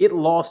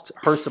lost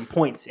her some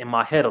points in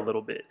my head a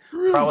little bit.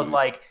 Where I was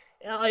like,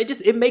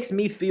 it makes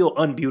me feel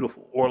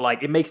unbeautiful, or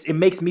like it makes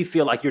me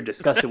feel like you're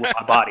disgusted with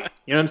my body.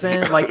 You know what I'm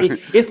saying? Like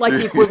it's like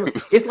the equivalent.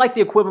 It's like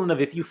the equivalent of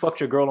if you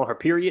fucked your girl on her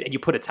period and you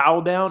put a towel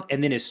down,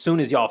 and then as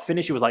soon as y'all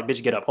finish, you was like,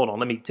 bitch, get up, hold on,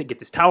 let me get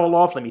this towel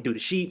off, let me do the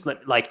sheets.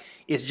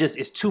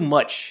 It's too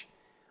much.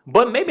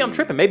 But maybe I'm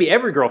tripping. Maybe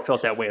every girl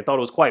felt that way and thought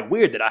it was quite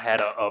weird that I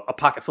had a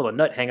pocket full of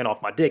nut hanging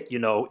off my dick,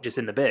 just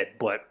in the bed.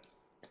 But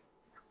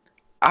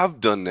I've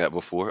done that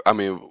before. I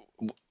mean,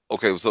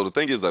 okay, so the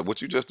thing is that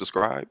what you just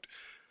described,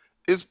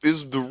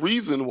 is the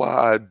reason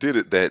why I did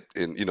it that,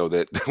 and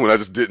that when I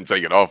just didn't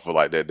take it off for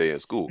like that day in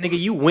school. Nigga,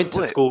 you went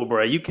to But school,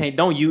 bro. You can't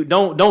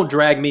don't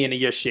drag me into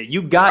your shit.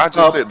 You I got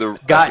just up, said the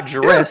got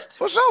yeah, dressed,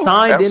 for sure,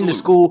 signed into absolutely.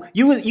 school.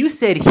 You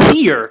said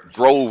here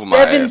Drove my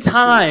seven ass to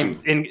school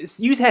times, too. and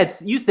you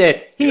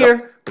said Yep,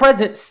 here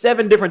present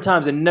 7 different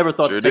times, and never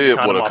thought to sure take the did.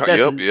 condom off.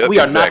 That's Yep, we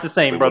are not the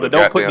same, exactly. Would brother. have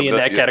Don't put goddamn me in done.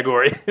 that Yep.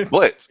 category.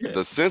 But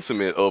the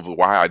sentiment of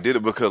why I did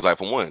it, because like,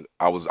 for one,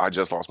 I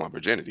just lost my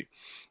virginity,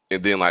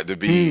 and then like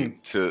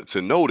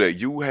to know that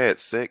you had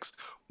sex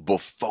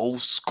before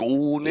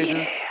school,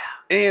 nigga, Yeah.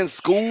 in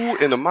school,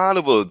 in the mind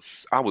of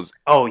I was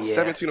Oh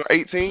yeah. 17 or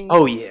 18.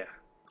 Oh yeah.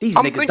 These I'm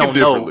niggas thinking don't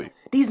know. differently.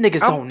 These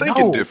niggas I'm don't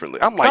thinking know.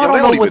 differently. I'm like, Y'all yo,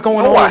 they don't know don't what's even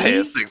going know on I with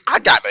had me. sex. I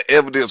got the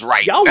evidence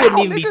right Y'all now, wouldn't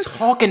even be nigga.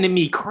 talking to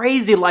me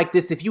crazy like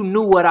this if you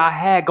knew what I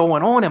had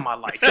going on in my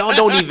life. Y'all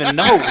don't even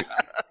know.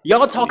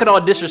 Y'all Don't talking even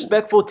all know.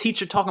 disrespectful.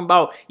 Teacher talking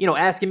about,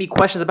 asking me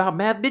questions about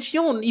math. Bitch,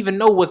 you don't even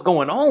know what's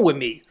going on with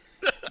me.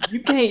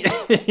 You can't,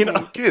 I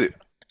don't get it.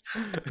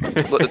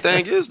 But the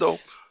thing is,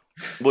 though,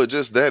 but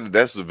just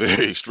that's a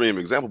very extreme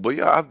example. But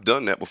yeah, I've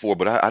done that before,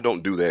 but I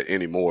don't do that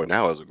anymore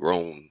now as a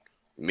grown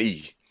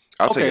me.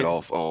 I take it Okay,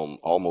 off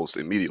almost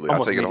immediately. I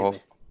almost take it immediately.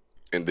 off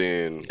and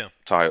then Yeah,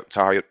 tie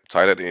it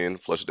at the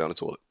end, flush it down the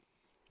toilet.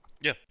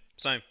 yeah,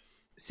 same.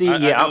 See,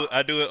 yeah,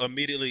 I do it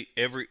immediately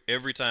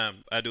every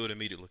time. I do it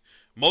immediately.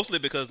 Mostly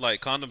because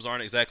like condoms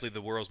aren't exactly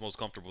the world's most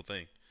comfortable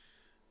thing.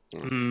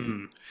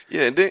 mm,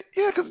 Yeah, and then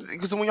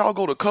because when y'all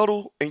go to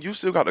cuddle and you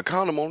still got the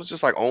condom on, it's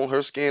just like on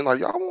her skin. Like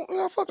y'all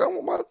want, fuck, I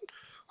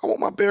want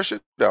my bare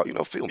shit out.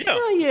 Feel me. Yeah,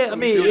 no, yeah. I Let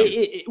me mean, feel you.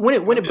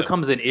 when it yeah.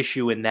 becomes an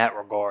issue in that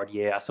regard,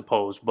 yeah, I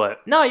suppose.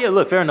 But no, yeah,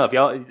 look, fair enough,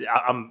 y'all.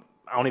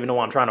 I don't even know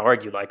why I'm trying to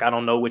argue. Like, I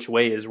don't know which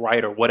way is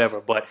right or whatever.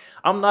 But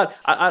I'm not.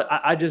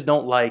 I just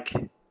don't like.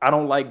 I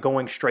don't like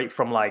going straight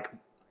from like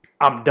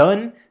I'm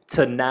done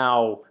to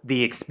now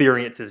the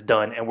experience is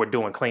done and we're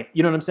doing clean.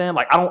 You know what I'm saying?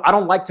 Like, I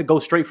don't like to go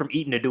straight from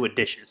eating to doing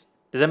dishes.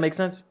 Does that make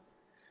sense?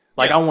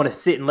 Like, Yeah. I want to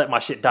sit and let my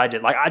shit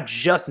digest. Like, I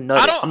just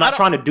I nutted. don't I'm I not don't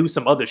trying to do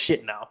some other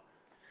shit now.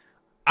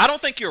 I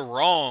don't think you're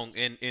wrong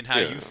in how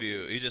Yeah. you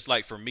feel. It's just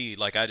like for me,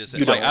 like I just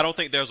You like I don't. don't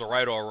think there's a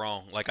right or a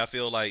wrong. Like I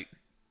feel like,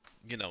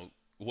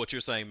 what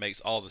you're saying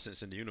makes all the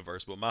sense in the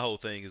universe, but my whole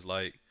thing is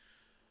like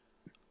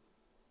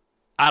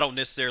I don't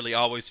necessarily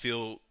always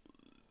feel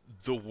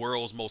the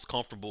world's most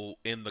comfortable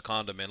in the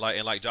condom, and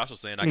like Josh was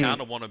saying, I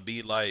kind Mm, of want to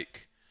be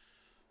like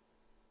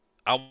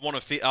I want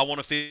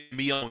to feel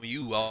me on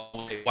you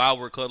while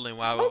we're cuddling,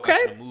 while we're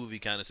okay. watching a movie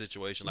kind of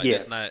situation. Like Yeah.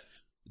 that's not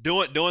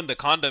doing the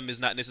condom is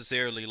not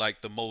necessarily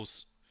like the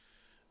most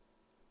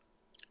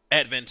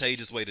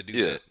advantageous way to do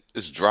Yeah, that.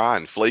 it's dry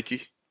and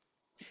flaky.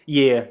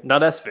 Yeah, no,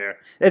 that's fair.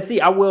 And see,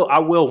 I will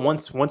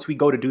once we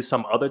go to do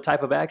some other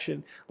type of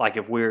action, like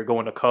if we're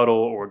going to cuddle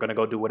or we're gonna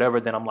go do whatever,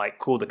 then I'm like,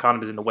 cool, the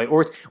condom is in the way,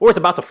 or it's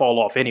about to fall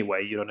off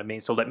anyway. You know what I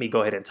mean? So let me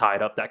go ahead and tie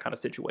it up, that kind of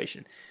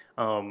situation.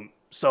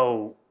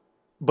 So,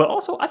 but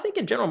also I think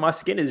in general my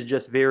skin is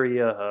just very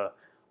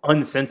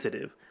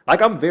unsensitive.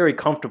 Like I'm very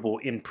comfortable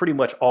in pretty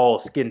much all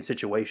skin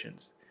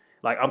situations.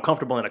 Like I'm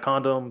comfortable in a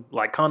condom.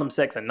 Like condom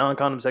sex and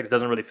non-condom sex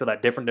doesn't really feel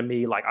that different to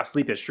me. Like I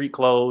sleep in street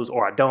clothes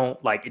or I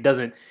don't. Like it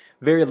doesn't.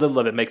 Very little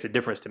of it makes a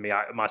difference to me.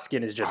 My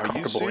skin is just Are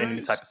you comfortable in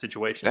any type serious? of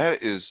situation.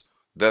 That is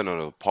that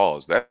no,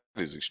 pause. That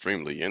is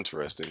extremely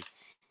interesting.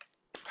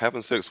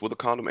 Having sex with a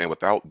condom and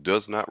without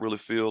does not really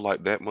feel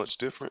like that much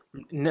different.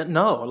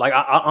 No, like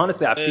I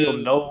honestly I feel Uh,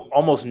 no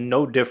almost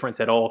no difference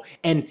at all.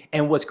 And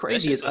what's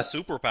that's crazy is just a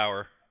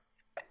superpower.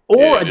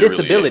 or Yeah, a it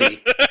really is.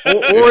 disability It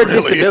or a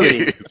really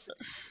disability. is.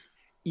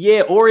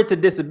 Yeah, or it's a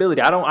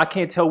disability. I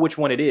can't tell which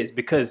one it is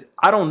because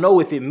I don't know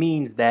if it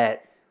means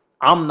that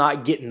I'm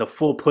not getting the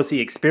full pussy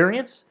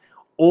experience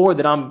or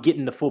that I'm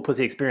getting the full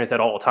pussy experience at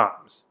all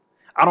times.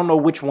 I don't know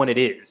which one it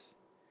is.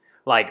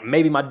 Like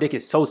maybe my dick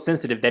is so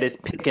sensitive that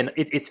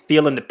it's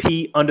feeling the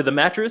pee under the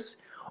mattress,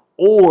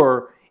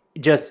 or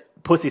just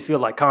pussies feel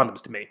like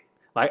condoms to me.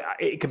 Like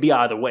it could be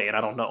either way, and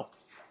I don't know.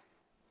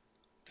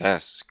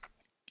 That's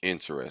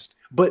interesting.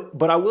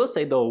 But I will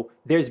say though,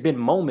 there's been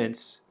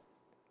moments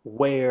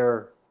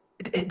where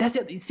that's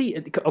it. See,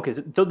 okay,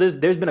 so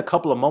there's been a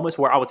couple of moments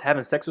where I was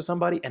having sex with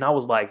somebody and I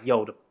was like,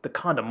 yo, the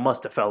condom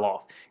must have fell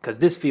off because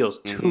this feels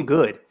too Hmm.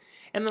 good.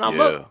 And then I Yeah.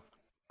 look,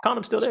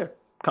 condom's still there.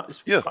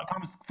 Yeah.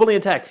 Condom's fully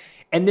intact.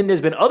 And then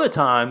there's been other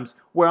times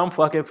where I'm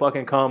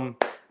fucking come,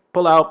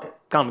 pull out,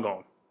 condom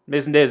gone.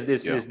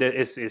 Yeah.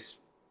 It's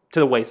to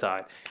the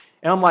wayside.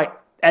 And I'm like,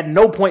 at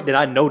no point did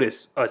I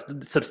notice a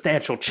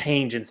substantial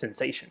change in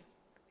sensation.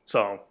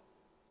 So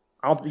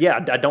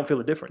I don't feel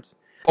a difference.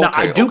 Now,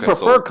 I Okay. do Okay.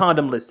 prefer So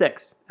condomless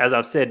sex, as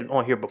I've said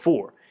on here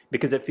before,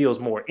 because it feels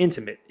more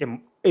intimate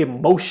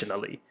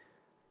emotionally.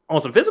 On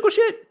some physical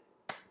shit,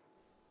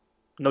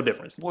 no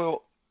difference.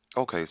 well,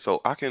 okay.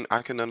 So I can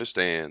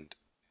understand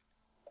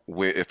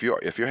when if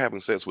you're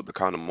having sex with the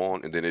condom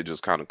on and then it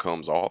just kind of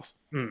comes off.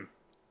 Mm,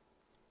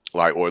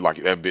 Like, or like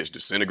that bitch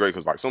disintegrate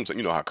because like sometimes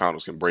you know how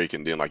condoms can break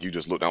and then like you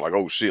just look down like,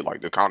 oh shit,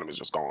 like the condom is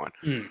just gone.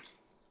 mm.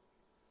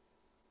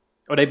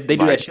 Or they do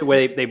that shit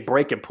where they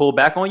break and pull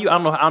back on you. I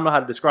don't know how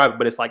to describe it,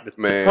 but it's like the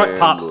front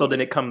pops, so then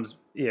it comes.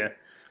 Yeah.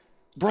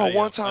 Bro,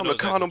 one time the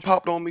condom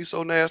popped on me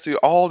so nasty.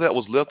 All that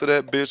was left of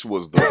that bitch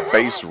was the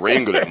base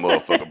ring of that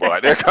motherfucker,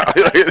 bro.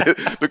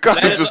 The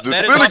condom just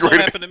disintegrated.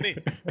 That happened to me.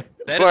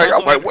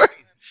 I'm like, what?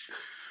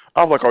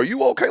 I was like, are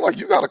you okay? Like,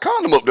 you got a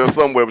condom up there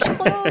somewhere. But she was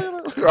like,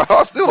 oh,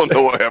 I still don't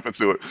know what happened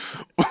to it.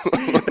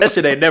 That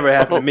shit ain't never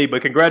happened to me,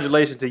 but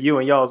congratulations to you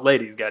and y'all's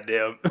ladies,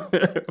 goddamn.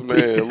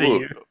 Man,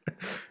 look.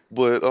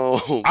 But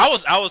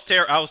I was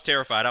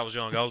terrified. I was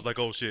young. I was like,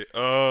 oh shit.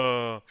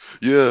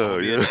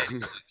 Yeah.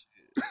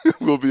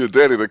 We'll be a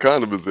daddy. The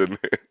condom is in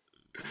there.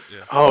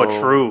 Yeah. Oh,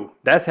 true.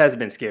 That has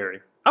been scary.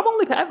 I've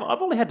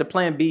only had to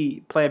plan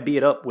B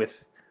it up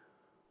with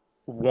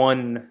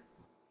one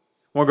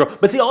girl.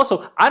 But see,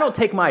 also, I don't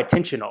take my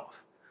attention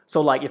off.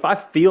 So like, if I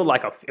feel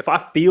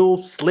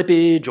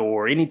slippage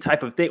or any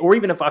type of thing, or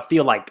even if I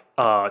feel like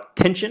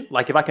tension,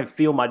 like if I can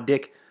feel my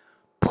dick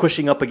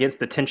pushing up against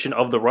the tension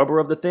of the rubber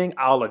of the thing,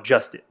 I'll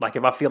adjust it. Like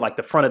if I feel like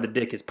the front of the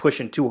dick is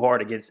pushing too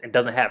hard against and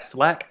doesn't have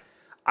slack,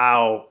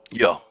 I'll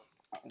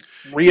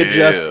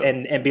readjust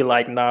and be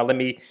like, nah, let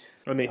me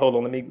hold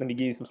on, let me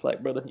give you some slack,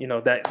 brother. You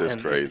know that. That's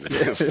crazy.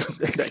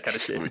 That kind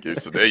of shit.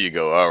 So there you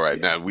go. All right,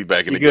 now we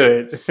back in the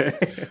game.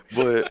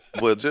 Good.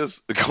 but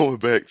just going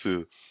back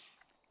to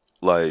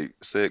like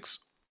sex,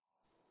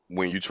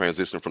 when you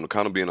transition from the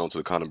condom being on to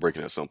the condom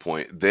breaking at some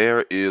point,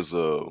 there is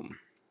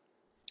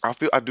I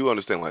do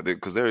understand like that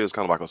because there is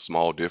kind of like a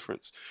small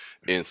difference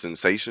in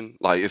sensation.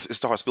 Like if it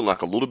starts feeling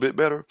like a little bit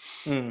better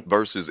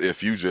versus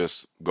if you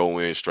just go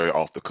in straight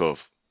off the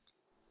cuff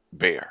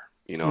bare.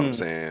 You know what I'm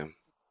saying?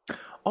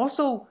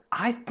 Also,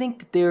 I think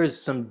that there's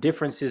some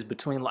differences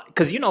between like,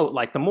 because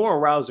like the more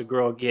aroused a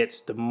girl gets,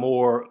 the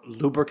more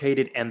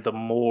lubricated and the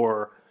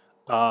more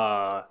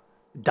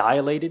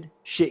dilated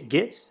shit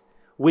gets,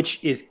 which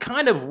is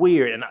kind of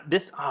weird. And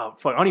this, I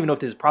don't even know if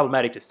this is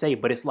problematic to say,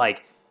 but it's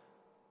like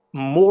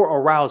more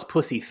aroused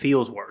pussy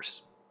feels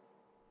worse.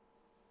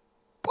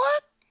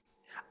 What?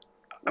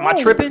 Am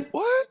I tripping?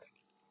 What?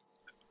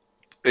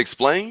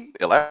 Explain.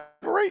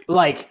 Elaborate.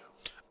 Like,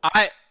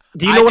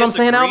 do you know what I'm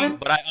saying, Alvin?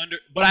 But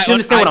I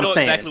understand what I'm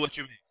saying. Exactly what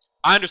you mean.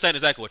 I understand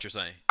exactly what you're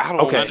saying. I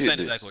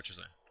understand exactly what you're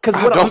saying. Because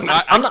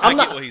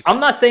I'm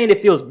not saying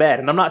it feels bad,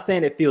 and I'm not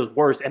saying it feels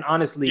worse. And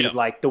honestly,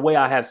 like the way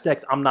I have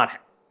sex, I'm not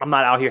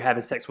out here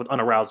having sex with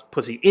unaroused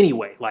pussy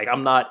anyway. Like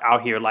I'm not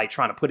out here like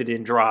trying to put it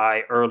in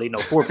dry early, no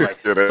foreplay.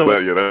 That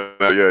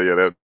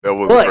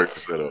was a great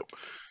setup.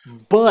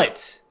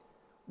 But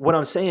what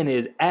I'm saying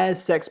is,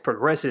 as sex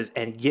progresses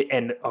and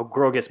a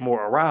girl gets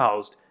more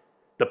aroused,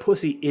 the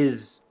pussy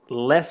is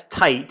less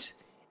tight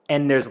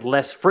and there's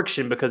less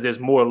friction because there's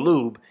more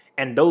lube,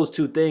 and those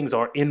two things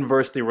are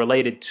inversely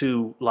related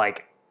to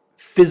like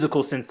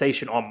physical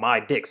sensation on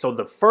my dick. So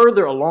the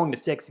further along the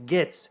sex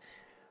gets,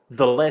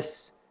 the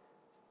less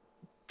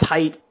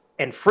tight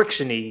and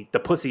frictiony the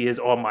pussy is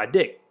on my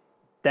dick.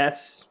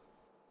 That's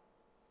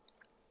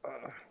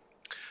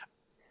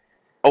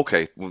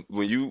okay.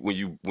 When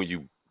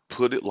you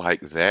put it like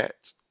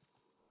that,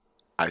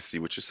 I see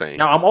what you're saying.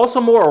 Now I'm also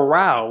more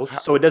aroused,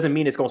 so it doesn't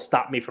mean it's gonna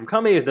stop me from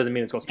coming. It doesn't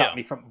mean it's gonna stop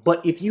me from.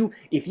 But if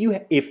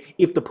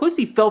the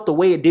pussy felt the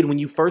way it did when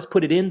you first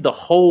put it in the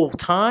whole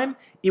time,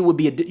 it would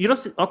be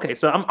okay.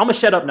 So I'm gonna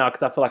shut up now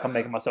because I feel like I'm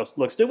making myself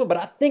look stupid. But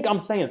I think I'm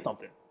saying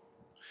something.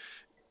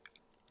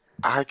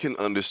 I can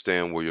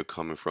understand where you're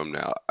coming from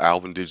now,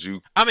 Alvin. Did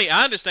you? I mean,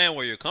 I understand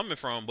where you're coming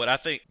from, but I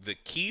think the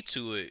key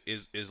to it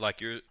is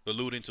like you're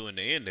alluding to in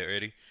the end there,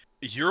 Eddie.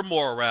 You're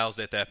more aroused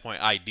at that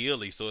point,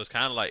 ideally. So it's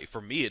kind of like,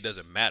 for me, it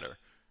doesn't matter.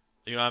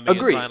 You know what I mean?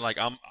 Agreed. It's kind of like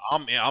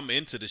I'm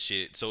into the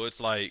shit. So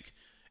it's like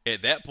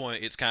at that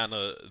point, it's kind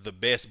of the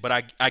best.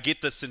 But I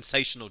get the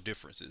sensational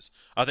differences.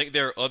 I think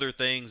there are other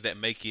things that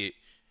make it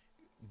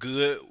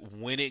good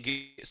when it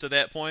gets to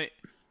that point,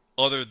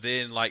 other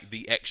than like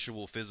the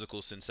actual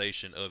physical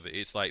sensation of it.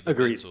 It's like the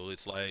mental.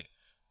 It's like,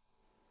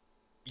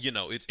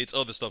 it's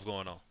other stuff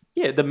going on.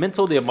 Yeah, the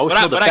mental, the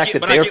emotional, the fact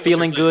that they're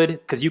feeling good,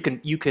 because you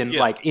can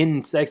like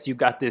in sex, you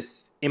got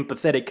this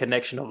empathetic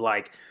connection of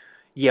like,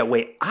 yeah,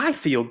 wait, I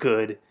feel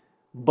good,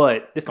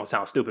 but this gonna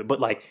sound stupid, but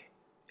like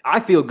I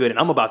feel good and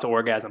I'm about to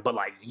orgasm, but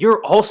like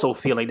you're also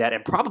feeling that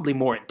and probably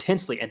more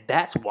intensely, and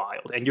that's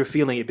wild, and you're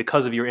feeling it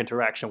because of your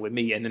interaction with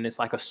me, and then it's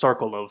like a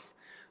circle of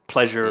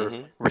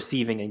pleasure,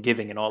 receiving and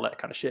giving and all that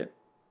kind of shit.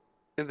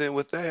 And then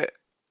with that,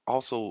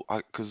 also,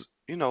 because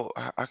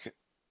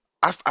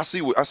I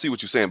see what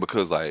you're saying,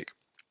 because like.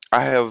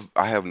 I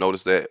have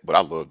noticed that, but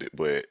I loved it.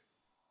 But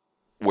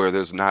where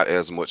there's not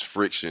as much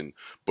friction,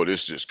 but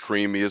it's just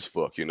creamy as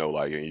fuck,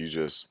 like, and you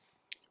just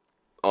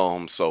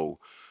so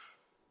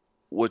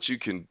what you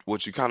kind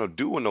of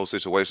do in those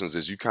situations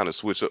is you kind of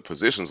switch up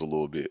positions a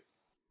little bit.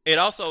 It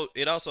also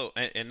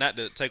and not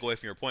to take away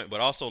from your point, but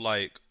also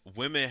like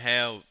women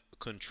have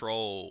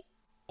control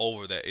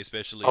over that,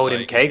 especially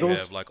them Kegels? If you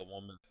have like a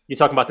woman. You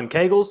talking about them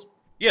Kegels?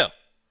 Yeah.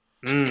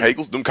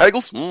 Kegels, them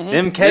Kegels,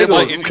 them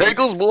Kegels, them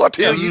Kegels, boy. I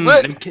tell you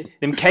what,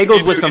 them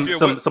Kegels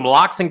with some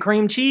lox and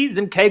cream cheese.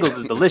 Them Kegels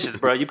is delicious,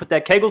 bro. You put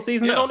that Kegel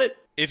seasoning on it.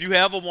 If you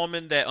have a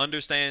woman that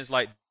understands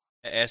like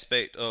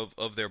aspect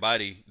of their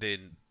body,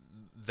 then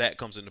that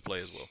comes into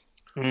play as well.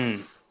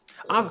 Mm.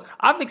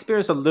 I've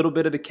experienced a little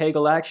bit of the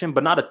Kegel action,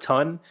 but not a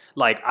ton.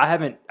 Like I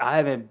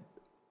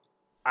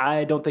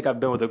don't think I've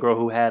been with a girl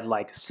who had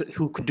like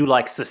who could do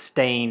like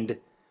sustained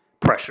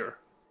pressure.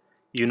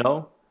 You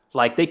know,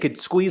 like they could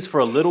squeeze for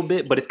a little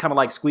bit, but it's kind of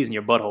like squeezing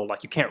your butthole.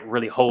 Like you can't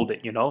really hold it.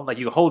 You know, like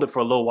you can hold it for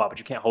a little while, but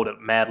you can't hold it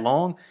mad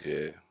long.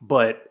 Yeah.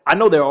 But I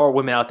know there are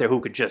women out there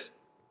who could just,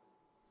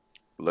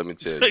 Let me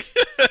tell you.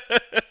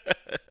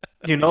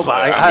 you know, but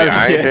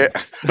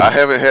I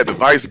haven't had the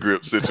vice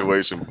grip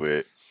situation,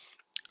 but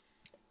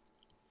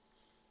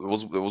there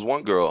was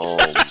one girl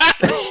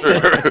for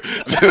sure.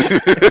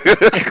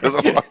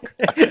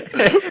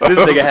 This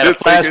nigga had a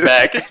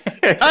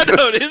flashback. I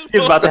know this.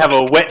 He's about to have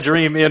a wet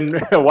dream in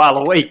while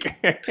awake.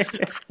 I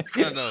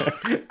know.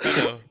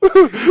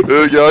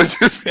 Y'all,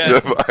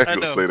 I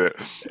ain't gonna say that.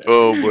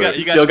 Oh, but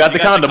you still got the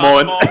condom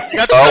on.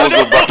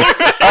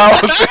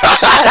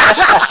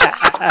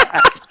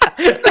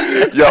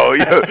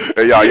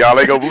 Y'all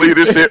ain't gonna believe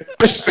this shit.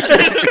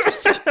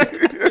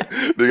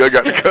 Nigga, I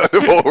got the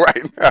condom on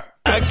right now.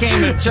 I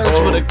came to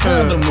church with a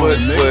condom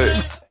on,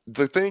 but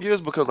the thing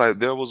is, because I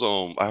had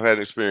an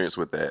experience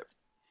with that,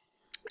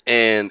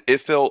 and it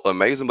felt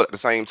amazing, but at the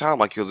same time,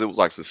 like, because it was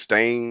like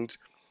sustained,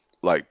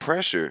 like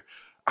pressure,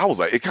 I was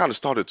like, it kind of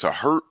started to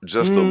hurt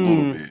just a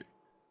little bit,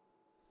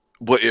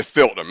 but it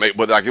felt amazing.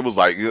 But like, it was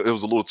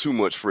a little too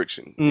much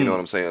friction. You know what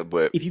I'm saying?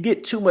 But if you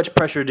get too much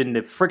pressure, then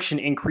the friction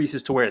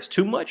increases to where it's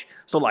too much.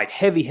 So like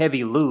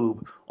heavy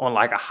lube on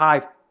like a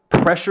high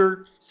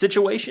pressure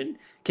situation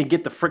can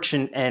get the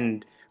friction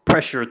and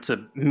pressure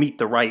to meet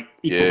the right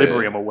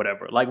equilibrium or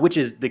whatever. Like, which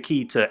is the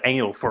key to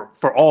anal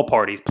for all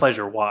parties,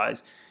 pleasure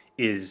wise,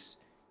 is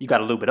you got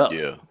to lube it up.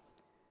 Yeah.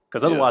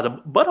 Because otherwise,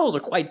 buttholes are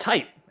quite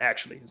tight.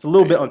 Actually, it's a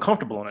little bit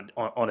uncomfortable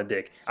on a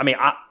dick. I mean,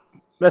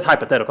 that's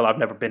hypothetical. I've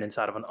never been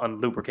inside of an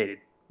unlubricated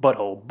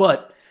butthole,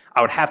 but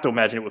I would have to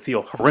imagine it would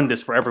feel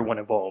horrendous for everyone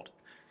involved.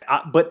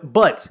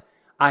 But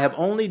I have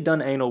only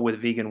done anal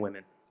with vegan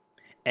women,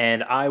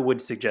 and I would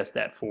suggest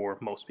that for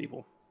most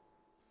people.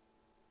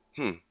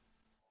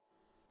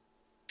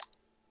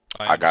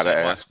 I gotta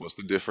ask, what's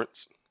the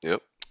difference?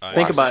 Yep.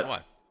 Think about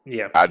why.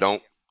 Yeah. I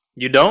don't.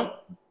 You don't?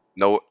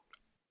 No.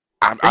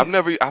 I've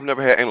never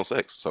had anal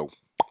sex, so.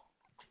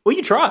 Well,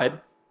 you tried,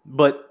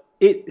 but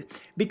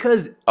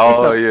because.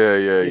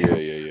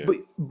 Yeah.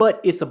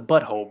 But it's a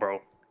butthole,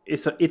 bro.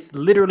 It's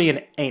literally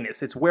an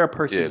anus. It's where a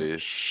person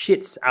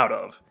shits out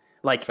of.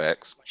 Like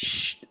facts.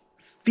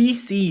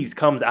 Feces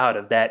comes out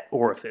of that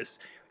orifice.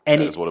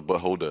 And that is what a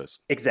butthole does.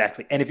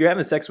 Exactly. And if you're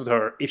having sex with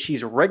her, if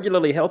she's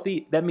regularly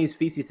healthy, that means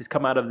feces has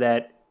come out of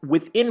that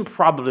within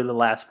probably the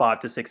last 5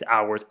 to 6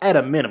 hours at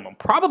a minimum.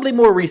 Probably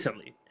more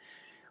recently,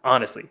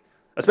 honestly.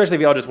 Especially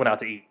if y'all just went out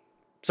to eat.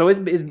 So it's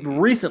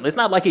recently. It's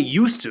not like it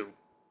used to.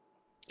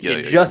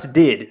 It just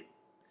did.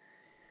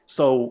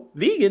 So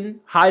vegan,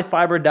 high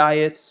fiber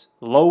diets,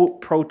 low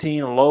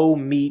protein, low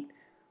meat.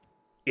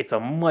 It's a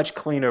much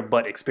cleaner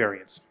butt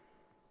experience.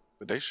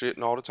 But they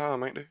shitting all the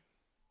time, ain't they?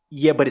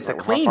 Yeah, but it's a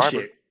clean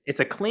shit. It's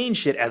a clean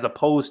shit as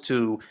opposed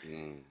to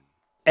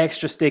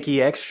extra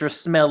sticky, extra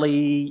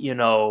smelly,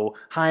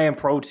 high in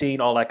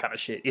protein, all that kind of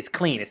shit. It's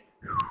clean. It's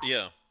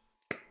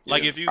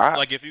Like if you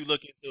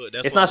look into it,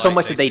 it's not so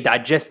much that they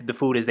digested the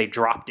food as they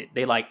dropped it.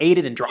 They like ate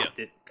it and dropped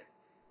it.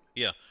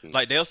 Yeah,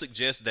 like they'll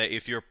suggest that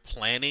if you're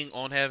planning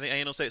on having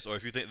anal sex, or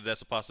if you think that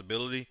that's a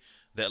possibility,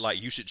 that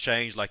like you should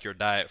change like your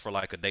diet for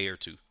like a day or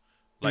two.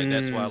 Like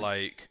that's why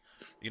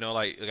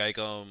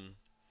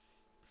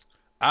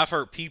I've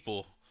heard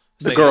people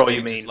say the girl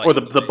you mean, or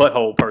the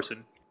butthole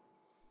person.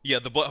 Yeah,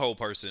 the butthole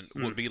person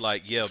would be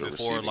like,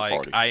 before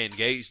like I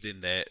engaged in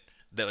that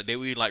they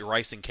would eat like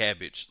rice and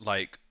cabbage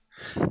like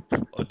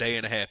a day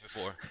and a half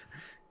before.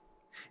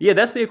 Yeah,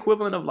 that's the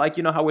equivalent of like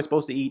how we're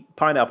supposed to eat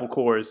pineapple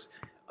cores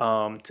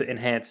to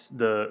enhance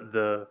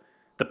the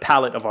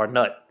palate of our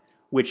nut,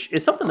 which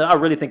is something that I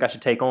really think I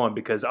should take on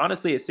because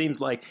honestly, it seems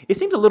a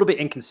little bit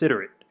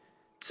inconsiderate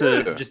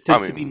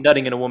to be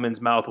nutting in a woman's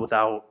mouth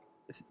without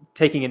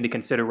taking into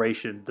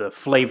consideration the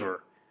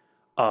flavor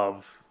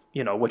of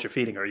what you're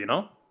feeding her.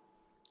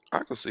 I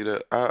can see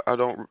that. I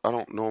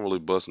don't normally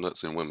bust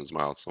nuts in women's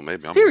mouths, so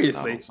maybe I'm seriously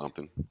missing out on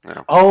something.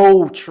 Yeah.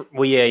 Oh,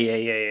 well,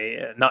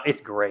 yeah. No,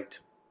 it's great.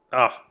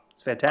 Oh,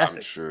 it's fantastic.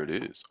 I'm sure it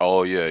is.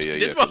 Oh yeah.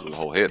 Because of the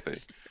whole head thing.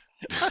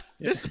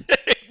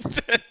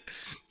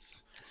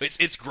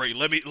 It's great.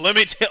 Let me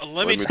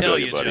tell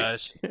you, buddy.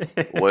 Josh.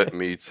 Let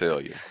me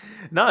tell you.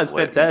 No, it's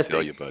fantastic.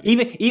 Let me tell you,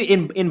 buddy.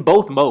 Even in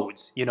both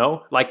modes,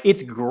 like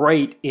it's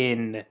great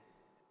in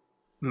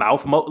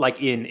mouth mode,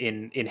 like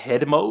in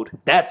head mode.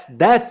 That's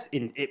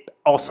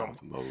awesome.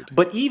 Mode.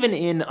 But even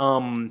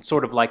in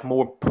sort of like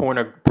more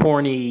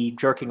porny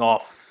jerking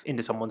off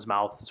into someone's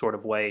mouth sort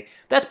of way,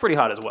 that's pretty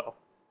hot as well.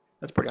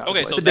 That's pretty hot.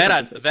 Okay, so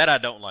that I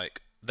don't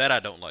like.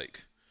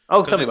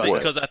 Oh, tell me about it.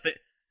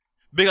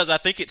 Because I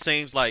think it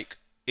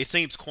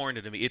seems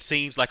corny to me. It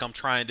seems like I'm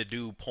trying to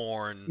do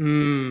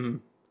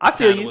porn. I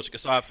feel you.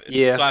 So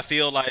I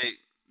feel like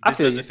this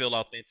doesn't feel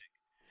authentic.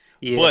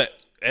 Yeah. But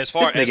as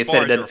far this nigga as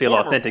said it doesn't your feel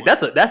former authentic.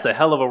 point, That's a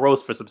hell of a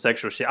roast for some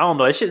sexual shit. I don't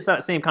know. That shit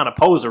seem kind of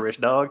poserish,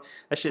 dog.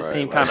 That shit Right,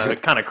 seem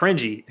like- kind of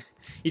cringy.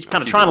 You're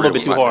kind of keep trying it a little real bit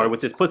with too my hard with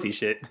nuts. this pussy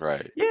shit.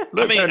 Right. Yeah. I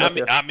Look, mean, fair enough,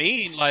 yeah. I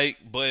mean, like,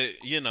 but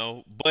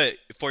but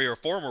for your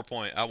former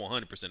point, I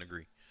 100%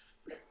 agree.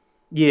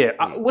 Yeah.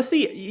 Well,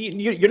 see,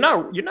 you're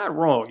not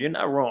wrong. You're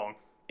not wrong.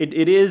 It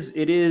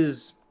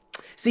is.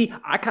 See,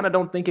 I kind of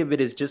don't think of it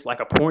as just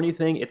like a porny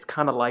thing. It's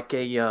kind of like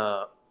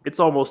it's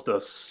almost a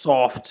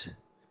soft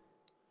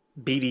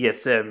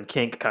BDSM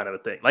kink kind of a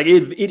thing. Like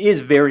it is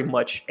very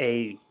much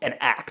an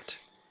act.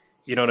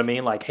 You know what I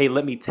mean? Like, hey,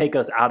 let me take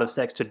us out of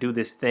sex to do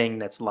this thing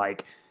that's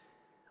like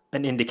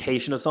an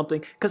indication of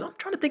something. Because I'm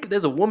trying to think if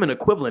there's a woman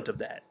equivalent of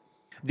that.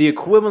 The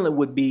equivalent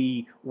would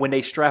be when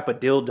they strap a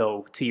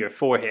dildo to your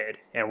forehead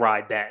and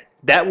ride that.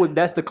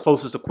 That's the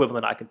closest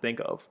equivalent I can think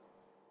of.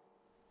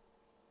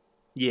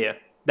 Yeah,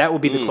 that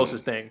would be the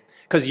closest thing.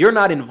 Because you're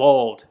not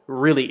involved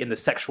really in the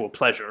sexual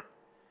pleasure.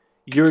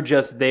 You're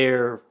just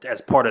there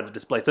as part of the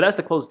display. So that's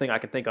the closest thing I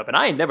can think of. And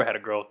I ain't never had a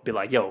girl be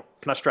like, yo,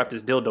 can I strap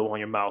this dildo on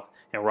your mouth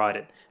and ride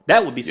it?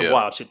 That would be some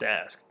wild shit to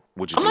ask.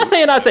 Would you I'm do not it?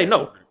 saying I say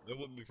no. That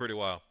would be pretty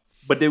wild.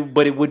 But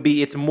it would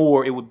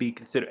be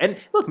considered. And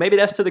look, maybe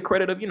that's to the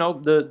credit of,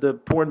 the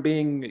porn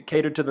being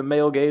catered to the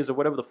male gaze or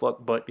whatever the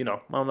fuck. But, I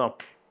don't know.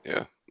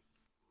 Yeah.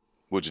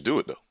 Would you do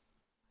it though?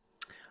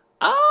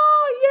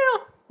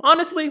 Yeah.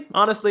 Honestly,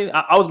 I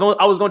was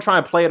going to try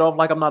and play it off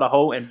like I'm not a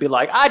hoe and be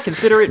like, I'd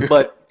consider it,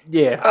 but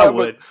yeah, I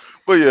would.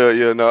 But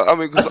yeah, no. I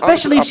mean, 'cause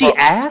Especially honestly,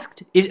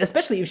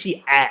 if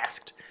she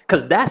asked,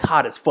 because that's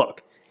hot as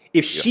fuck.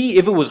 If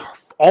it was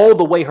all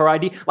the way her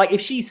idea, like if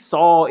she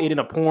saw it in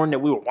a porn that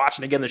we were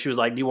watching together, she was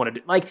like, "Do you want to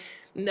do?" Like,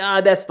 nah,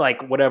 that's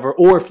like whatever.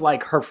 Or if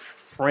like her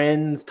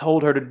friends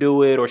told her to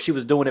do it, or she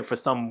was doing it for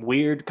some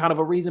weird kind of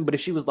a reason. But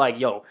if she was like,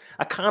 "Yo,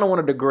 I kind of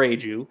want to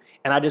degrade you,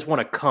 and I just want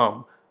to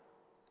come,"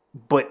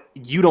 but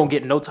you don't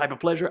get no type of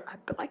pleasure,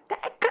 I'd be like,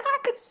 that. I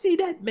could see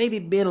that maybe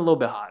being a little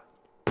bit hot.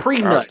 I'd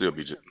Pre-nut. still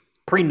be.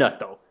 Pre-nut,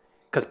 though.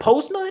 Because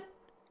post-nut,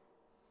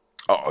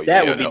 Oh,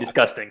 that yeah, would be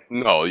disgusting.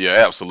 No,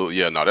 yeah, absolutely.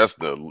 Yeah, no, that's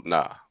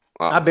nah.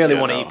 I barely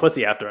want to no. eat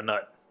pussy after a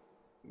nut.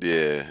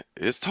 Yeah,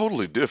 it's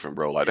totally different,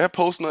 bro. Like that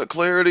post nut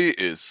clarity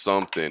is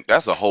something.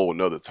 That's a whole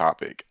nother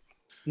topic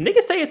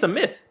Niggas say it's a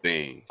myth.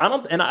 thing. I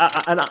don't, and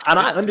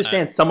I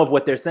understand some of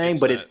what they're saying,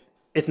 but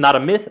it's not a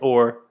myth,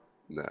 or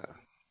Nah.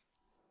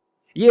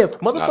 yeah,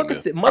 It's not a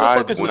motherfuckers. myth.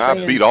 Motherfuckers When were I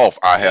saying, beat off,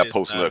 I It have is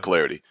post not. nut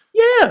clarity.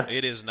 yeah.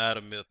 It is not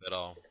a myth at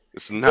all.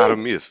 It's not a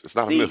myth. It's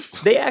not a See,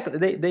 myth. they act.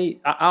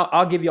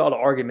 I'll give y'all the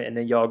argument, and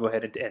then y'all go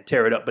ahead and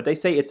tear it up. But they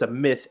say it's a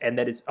myth, and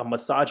that it's a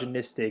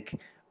misogynistic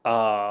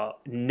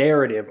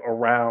narrative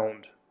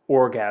around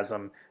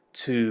orgasm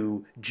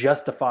to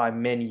justify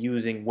men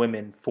using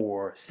women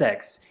for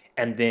sex,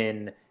 and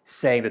then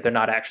saying that they're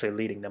not actually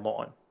leading them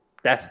on.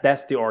 That's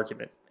the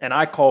argument, and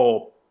I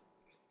call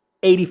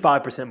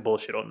 85%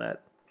 bullshit on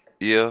that.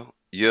 Yeah,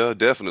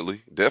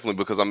 definitely,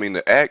 because I mean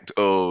the act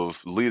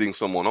of leading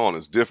someone on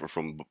is different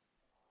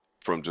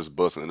from just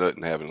busting a nut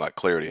and having like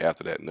clarity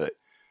after that nut.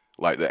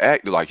 Like the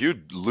act, like you're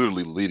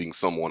literally leading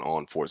someone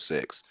on for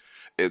sex.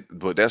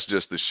 But that's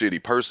just the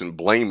shitty person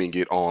blaming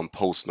it on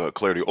post nut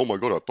clarity. Oh my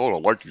god, I thought I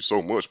liked you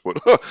so much, but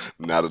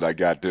now that I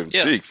got them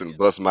cheeks and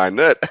bust my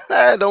nut,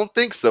 I don't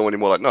think so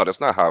anymore. Like, no,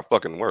 that's not how it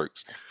fucking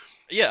works.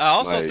 Yeah, I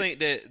also Like- think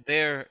that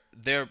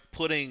they're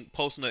putting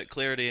post nut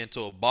clarity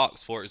into a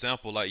box. For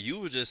example, like you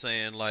were just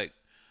saying, like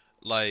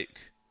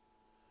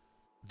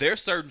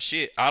there's certain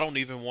shit I don't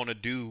even want to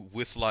do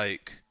with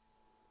like.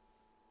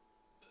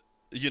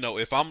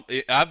 If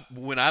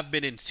when I've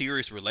been in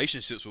serious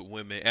relationships with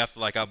women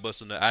after like I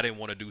busted a nut, I didn't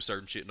want to do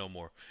certain shit no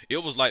more.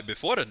 It was like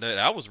before the nut,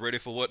 I was ready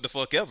for what the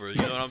fuck ever. You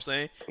know what I'm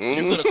saying? You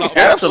could have talked about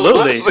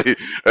Absolutely.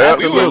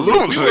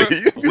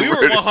 Absolutely. we were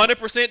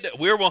 100%.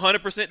 We were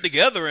 100%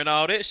 together and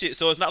all that shit.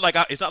 So it's not like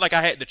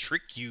I had to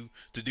trick you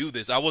to do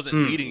this. I wasn't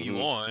leading you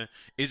on.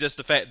 It's just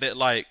the fact that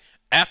like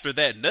after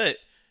that nut,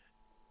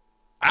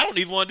 I don't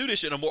even want to do this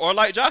shit no more. Or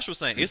like Josh was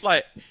saying, it's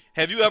like,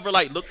 have you ever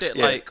like looked at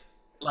like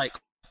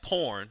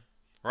porn?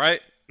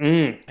 Right?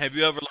 Have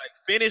you ever like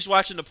finished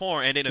watching the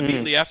porn and then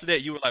immediately after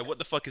that you were like, "What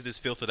the fuck is this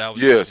filth that I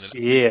was?" Yes.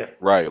 Yeah.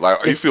 Right.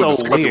 Like you It's feel so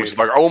disgusted. weird. Which is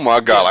like, oh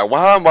my god. Like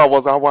why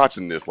was I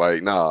watching this?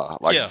 Like nah.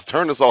 Like just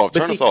turn this off. But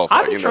Turn see, this off.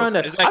 I Like, be trying to.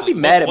 Exactly. I'd be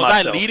mad at was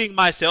myself. I leading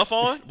myself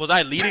on? Was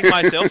I leading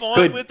myself on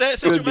Could- with that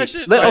could be.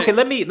 situation? Okay,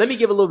 let me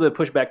give a little bit of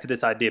pushback to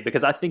this idea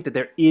because I think that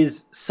there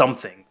is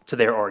something to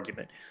their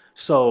argument.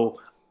 So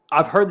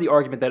I've heard the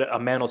argument that a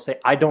man will say,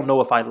 "I don't know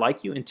if I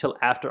like you until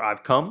after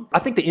I've come." I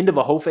think the end of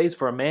a whole phase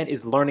for a man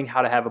is learning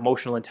how to have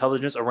emotional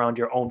intelligence around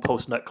your own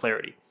post-nut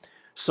clarity.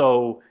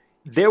 So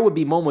there would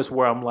be moments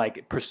where I'm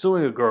like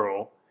pursuing a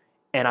girl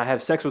and I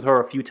have sex with her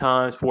a few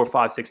times, 4,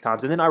 5, 6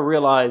 times, and then I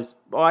realize,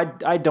 oh,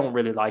 I don't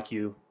really like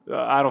you.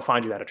 I don't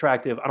find you that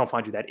attractive. I don't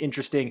find you that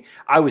interesting.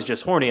 I was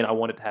just horny and I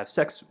wanted to have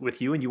sex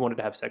with you and you wanted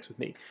to have sex with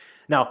me.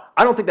 Now,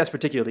 I don't think that's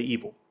particularly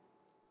evil.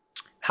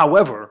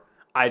 However,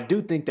 I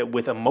do think that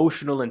with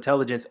emotional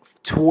intelligence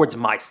towards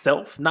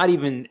myself, not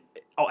even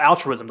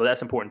altruism, but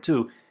that's important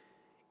too,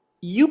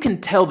 you can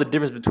tell the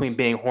difference between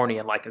being horny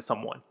and liking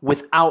someone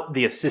without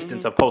the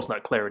assistance of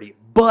post-nut clarity.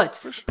 But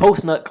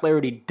post-nut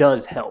clarity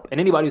does help.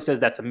 And anybody who says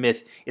that's a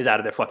myth is out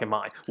of their fucking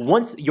mind.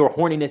 Once your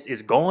horniness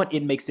is gone,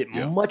 it makes it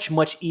much,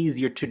 much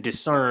easier to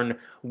discern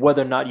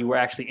whether or not you were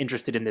actually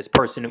interested in this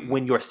person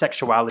when your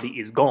sexuality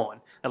is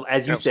gone.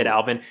 As you said,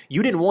 Alvin,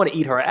 you didn't want to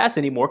eat her ass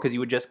anymore because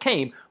you had just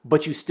came,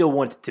 but you still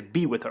wanted to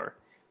be with her.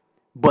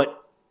 But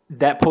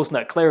that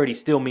post-nut clarity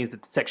still means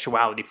that the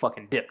sexuality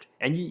fucking dipped.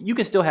 And you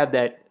can still have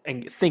that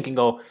and think and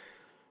go,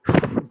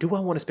 do I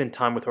want to spend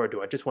time with her or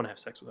do I just want to have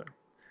sex with her?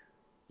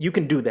 You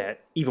can do that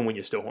even when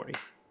you're still horny.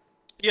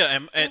 Yeah,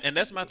 and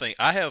that's my thing.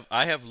 I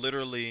have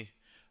literally,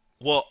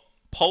 well,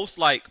 post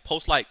like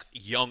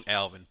young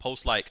Alvin,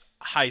 post like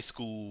high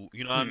school,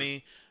 you know what I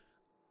mean?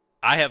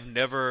 I have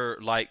never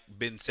like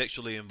been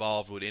sexually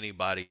involved with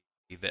anybody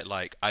that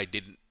like I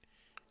didn't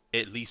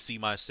at least see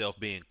myself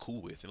being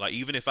cool with. Like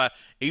even if I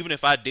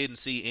didn't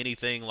see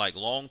anything like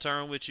long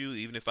term with you,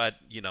 even if I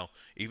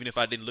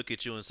didn't look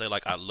at you and say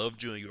like I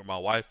loved you and you were my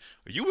wife,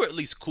 you were at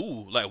least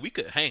cool. Like we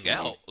could hang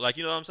out. Like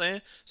you know what I'm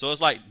saying? So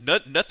it's like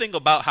nothing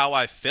about how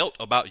I felt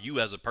about you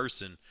as a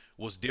person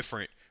was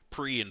different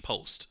pre and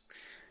post.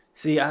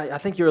 See, I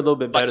think you're a little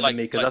bit better than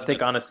me because I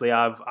think honestly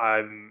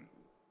I'm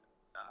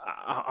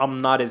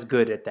not as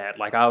good at that.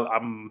 Like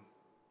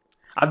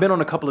I've been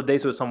on a couple of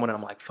dates with someone and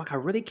I'm like, fuck, I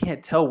really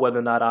can't tell whether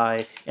or not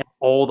I am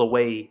all the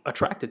way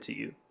attracted to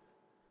you.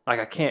 Like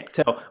I can't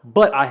tell.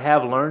 But I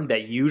have learned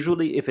that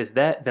usually if it's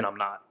that, then I'm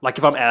not. Like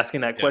if I'm asking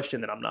that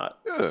question, then I'm not.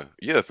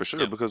 Yeah, for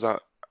sure. Because I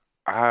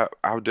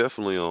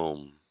definitely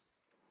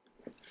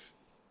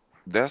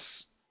it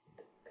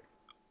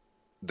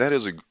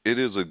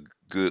is a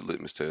good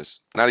litmus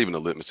test. Not even a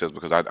litmus test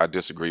because I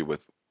disagree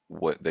with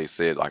what they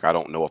said. Like I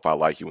don't know if I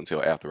like you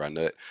until after I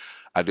nut.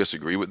 I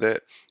disagree with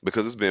that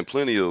because there's been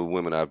plenty of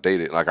women I've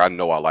dated. Like I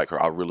know I like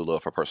her. I really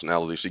love her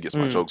personality. She gets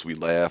my jokes. We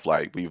laugh.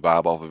 Like we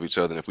vibe off of each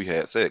other. And if we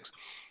had sex,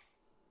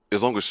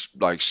 as long as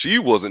like she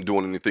wasn't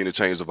doing anything to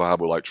change the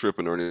vibe or like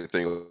tripping or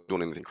anything or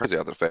doing anything crazy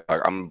after the fact,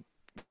 like I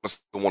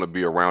still want to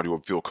be around you or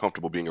feel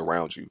comfortable being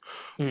around you.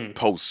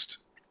 Post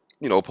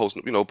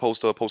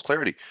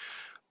clarity.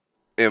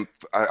 And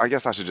I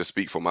guess I should just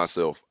speak for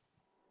myself.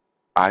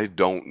 I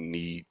don't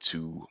need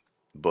to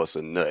bust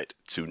a nut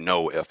to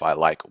know if I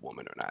like a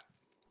woman or not.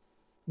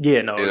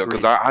 Yeah, no,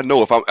 because I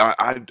know if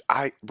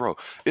I bro,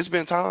 it's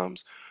been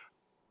times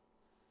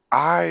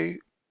I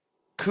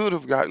could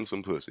have gotten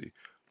some pussy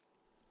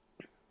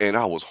and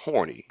I was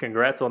horny.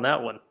 Congrats on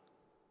that one.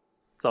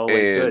 It's always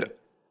good.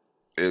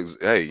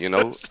 Hey, you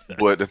know,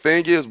 but the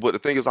thing is,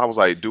 I was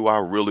like, do I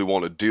really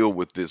want to deal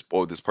with this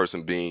or this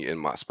person being in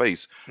my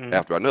space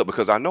after I nut?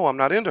 Because I know I'm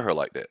not into her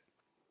like that.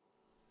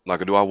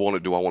 Like, do I want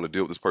to deal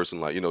with this person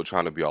like, you know,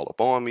 trying to be all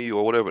up on me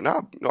or whatever?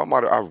 Now, you know,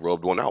 I've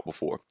rubbed one out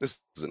before.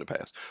 This is in the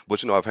past,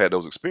 but you know, I've had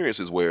those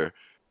experiences where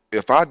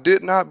if I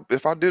didn't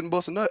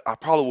bust a nut, I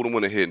probably would have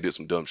went ahead and did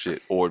some dumb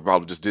shit, or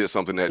probably just did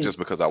something that just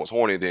because I was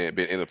horny, then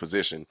been in a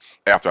position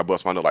after I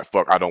bust my nut, like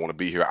fuck, I don't want to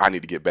be here. I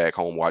need to get back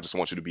home, or I just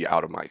want you to be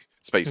out of my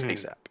space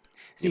ASAP.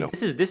 See, you know?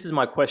 This is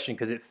my question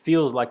because it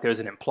feels like there's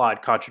an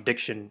implied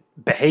contradiction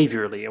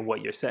behaviorally in what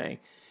you're saying.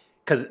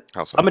 Because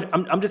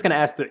I'm just going to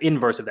ask the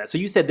inverse of that. So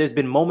you said there's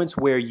been moments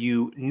where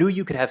you knew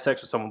you could have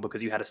sex with someone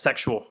because you had a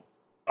sexual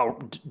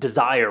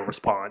desire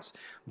response,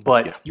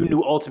 but you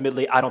knew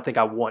ultimately, I don't think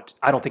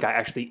I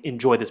actually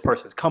enjoy this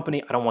person's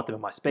company. I don't want them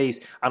in my space.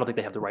 I don't think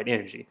they have the right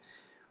energy.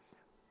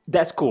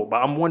 That's cool.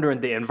 But I'm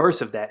wondering the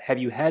inverse of that. Have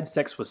you had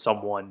sex with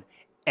someone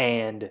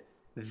and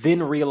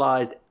then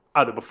realized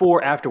either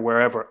before, after,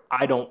 wherever,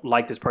 I don't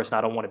like this person.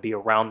 I don't want to be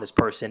around this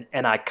person.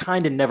 And I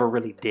kind of never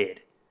really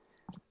did.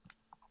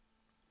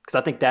 Because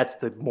I think that's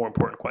the more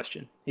important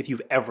question, if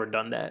you've ever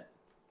done that.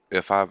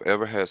 If I've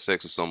ever had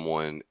sex with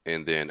someone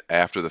and then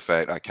after the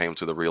fact I came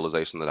to the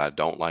realization that I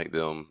don't like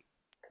them,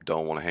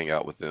 don't want to hang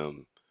out with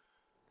them,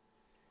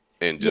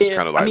 and just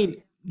kind of like... I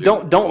mean,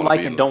 don't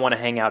like and don't want to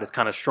hang out is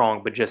kind of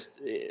strong, but just...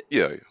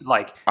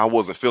 like... I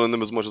wasn't feeling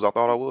them as much as I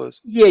thought I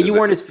was? Yeah, you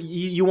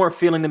weren't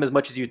feeling them as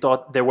much as you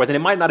thought there was. And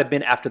it might not have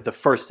been after the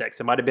first sex.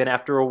 It might have been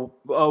after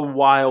a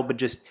while, but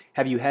just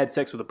have you had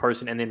sex with a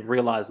person and then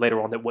realized later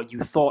on that what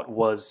you thought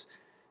was...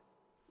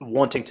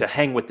 wanting to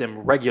hang with them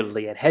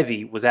regularly and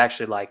heavy was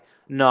actually like,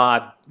 no,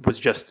 I was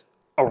just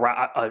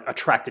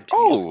attracted to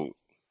you. Oh,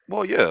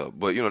 well, yeah,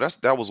 but you know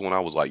that was when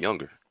I was like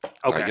younger,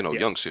 like you know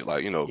young shit,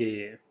 like you know,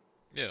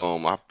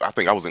 I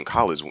think I was in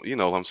college, you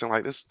know, what I'm saying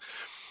like this.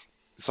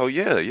 So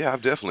yeah,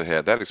 I've definitely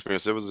had that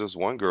experience. There was this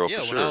one girl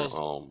for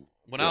sure.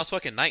 When I was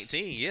fucking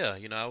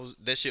 19, you know,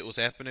 that shit was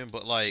happening,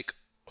 but like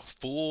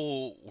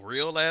full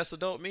real ass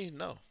adult me,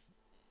 no.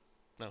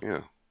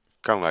 Yeah,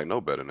 kind of like know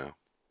better now.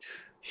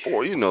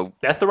 Or you know,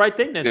 that's the right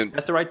thing then.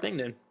 That's the right thing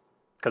then,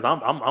 because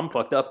I'm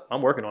fucked up.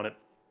 I'm working on it.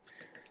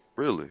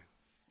 Really?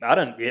 I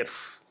don't. Yeah.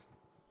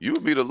 You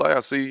would be the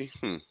last. See.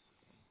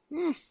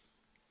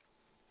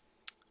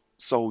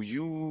 So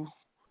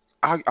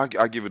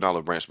I give it an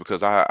olive branch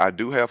because I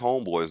do have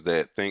homeboys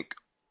that think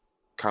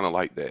kind of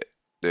like that.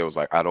 There was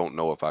like, I don't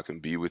know if I can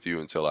be with you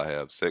until I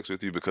have sex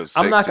with you, because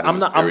sex to them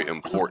is very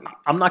important.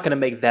 I'm not going to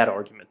make that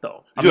argument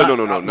though.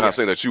 Not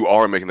saying that you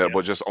are making that,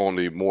 but just on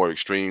the more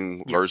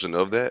extreme version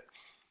of that.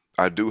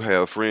 I do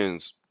have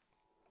friends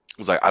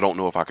who's like, I don't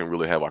know if I can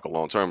really have like a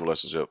long-term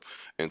relationship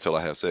until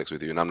I have sex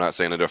with you. And I'm not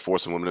saying that they're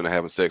forcing women into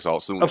having sex all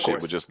soon and shit,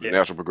 but just the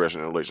natural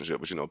progression in a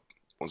relationship. But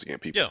once again,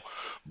 people. Yeah.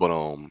 But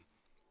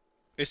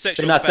it's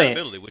sexual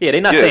compatibility. They're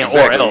not saying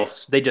exactly. Or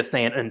else. They just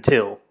saying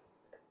until.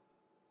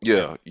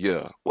 Yeah.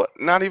 What?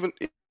 Not even.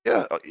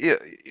 Yeah.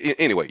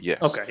 Anyway,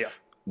 yes. Okay. Yeah.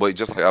 But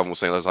just like I was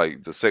saying, that's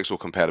like the sexual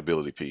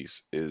compatibility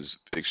piece is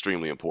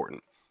extremely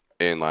important,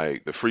 and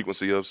like the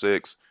frequency of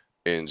sex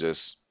and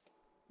just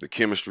the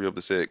chemistry of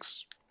the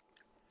sex.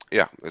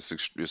 Yeah,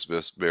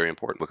 it's very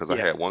important, because I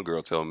had one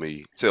girl tell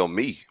me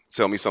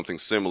something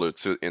similar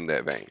to in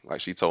that vein. Like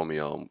she told me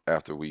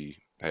after we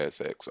had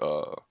sex,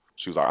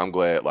 she was like, I'm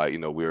glad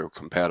we're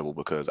compatible,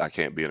 because I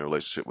can't be in a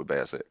relationship with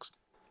bad sex.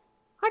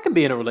 I can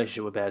be in a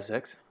relationship with bad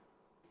sex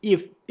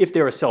if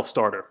they're a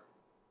self-starter.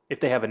 If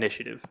they have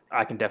initiative,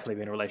 I can definitely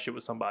be in a relationship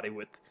with somebody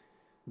with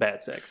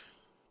bad sex.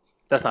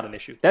 That's not an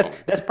issue. That's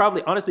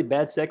probably, honestly,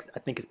 bad sex, I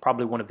think, is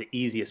probably one of the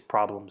easiest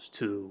problems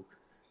to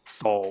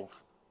solve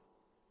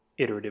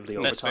iteratively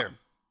over time.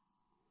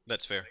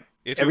 That's fair.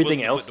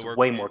 Everything else is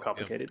way more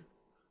complicated.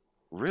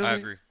 Really? I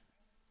agree.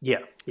 Yeah.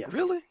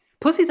 Really?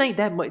 Pussies ain't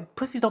that much.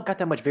 Pussies don't got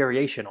that much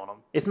variation on them.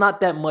 It's not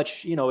that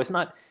much. It's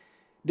not.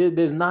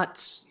 There's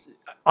not.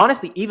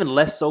 Honestly, even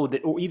less so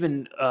than, or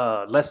even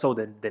less so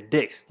than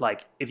dicks.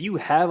 Like, if you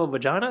have a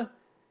vagina,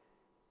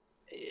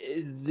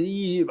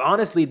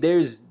 honestly,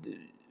 there's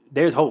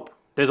hope.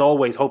 There's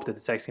always hope that the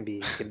sex can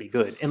be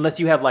good, unless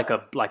you have like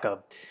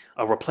a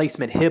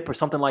replacement hip or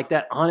something like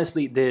that.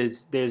 Honestly,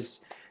 there's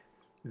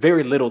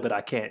very little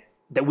that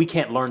we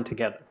can't learn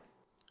together.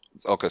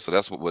 Okay, so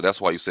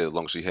that's why you said as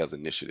long as she has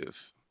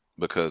initiative,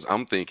 because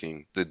I'm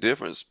thinking the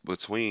difference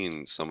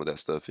between some of that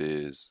stuff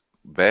is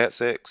bad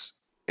sex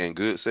and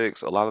good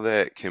sex. A lot of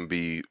that can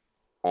be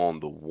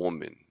on the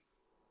woman.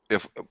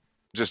 If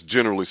just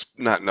generally,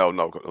 let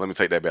me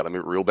take that back. Let me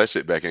reel that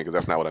shit back in, because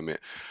that's not what I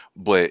meant.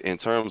 But in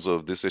terms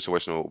of this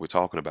situation, what we're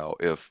talking about,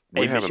 if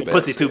we're having bad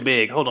pussy sex, too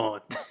big, hold on.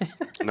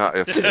 No,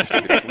 if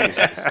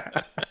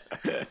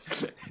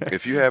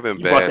you having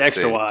you bad brought the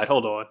extra sex, wide.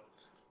 Hold on.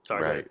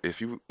 Sorry. right?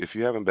 If you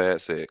having bad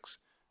sex,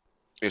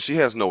 and she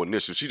has no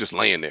initiative, she just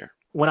laying there.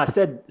 When I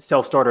said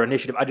self-starter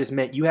initiative, I just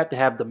meant you have to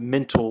have the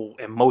mental,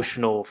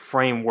 emotional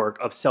framework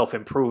of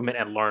self-improvement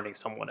and learning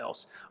someone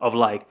else, of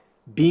like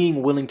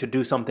being willing to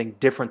do something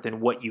different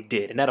than what you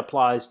did. And that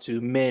applies to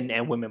men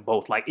and women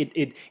both. Like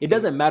it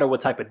doesn't matter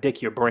what type of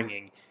dick you're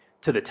bringing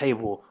to the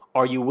table.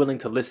 Are you willing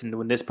to listen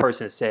when this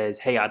person says,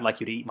 hey, I'd like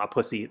you to eat my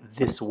pussy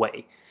this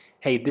way.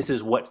 Hey, this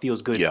is what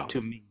feels good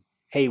to me.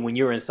 Hey, when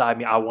you're inside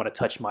me, I want to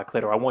touch my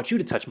clit, or I want you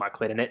to touch my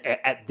clit, and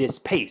at this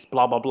pace,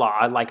 blah, blah, blah.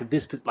 I like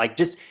this, like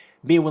just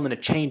being willing to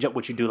change up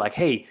what you do. Like,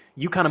 hey,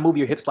 you kind of move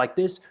your hips like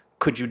this.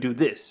 Could you do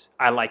this?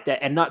 I like that.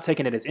 And not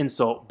taking it as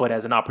insult, but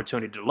as an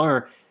opportunity to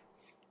learn.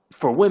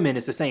 For women,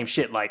 it's the same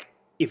shit. Like,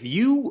 if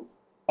you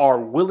are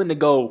willing to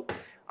go,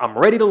 I'm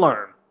ready to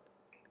learn,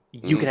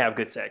 you can have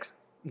good sex.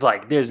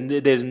 Like, there's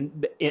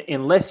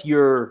unless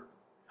you're,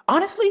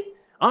 honestly,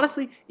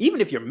 even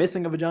if you're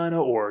missing a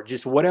vagina or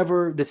just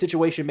whatever the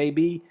situation may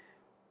be,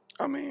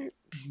 I mean,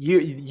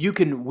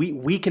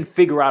 we can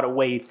figure out a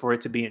way for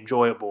it to be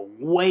enjoyable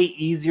way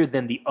easier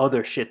than the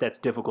other shit that's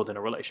difficult in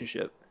a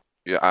relationship.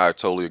 Yeah, I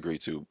totally agree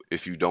too.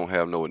 If you don't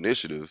have no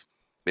initiative,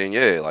 then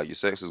your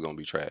sex is gonna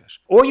be trash.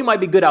 Or you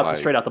might be good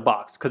straight out the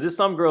box, because there's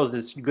some girls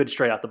that's good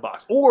straight out the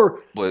box.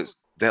 But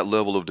that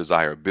level of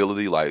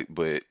desirability,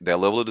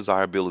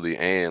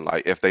 and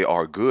like if they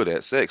are good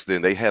at sex,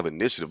 then they have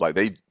initiative. Like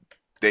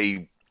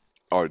they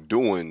are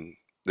doing.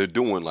 They're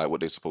doing like what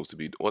they're supposed to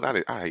be. Well,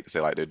 I hate to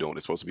say like they're doing what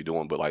they're supposed to be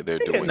doing, but like they're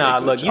doing. Nah,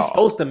 look, you're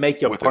supposed to make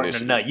your partner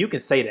nut. You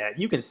can say that.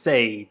 You can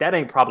say that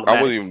ain't problematic.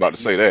 I wasn't even about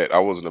to say that. I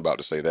wasn't about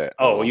to say that.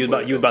 Oh, you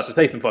was about to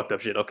say some fucked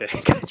up shit. Okay,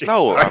 gotcha.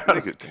 No,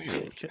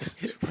 damn,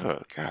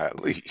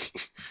 golly.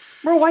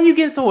 Bro, why you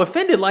getting so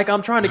offended? Like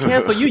I'm trying to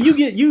cancel you. We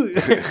just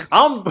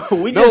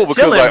because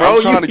chilling, like, bro.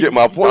 I'm trying to get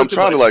my point. I'm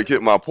trying to like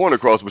get my point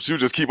across, but you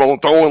just keep on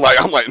throwing.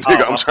 Like I'm like,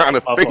 nigga, I'm trying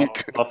to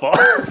think. My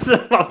fault.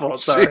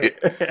 Sorry.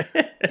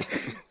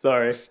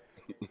 Sorry.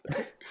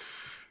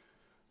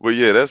 Well,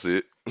 yeah, that's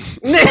it.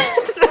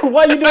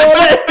 Why you doing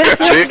that? That's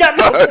you it. got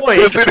no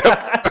point.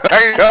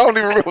 I don't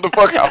even remember what the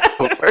fuck I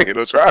was saying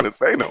or trying to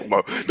say no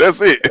more.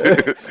 That's it.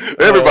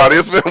 Everybody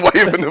has been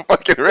waving the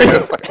fucking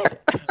red.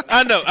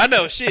 I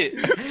know. Shit.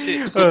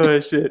 Oh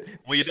shit.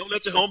 When you don't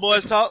let your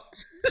homeboys talk.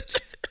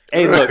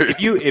 Hey, look,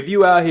 if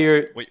you out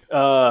here,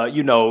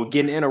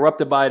 getting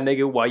interrupted by a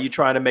nigga while you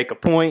trying to make a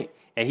point,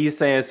 and he's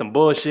saying some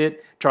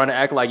bullshit, trying to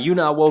act like you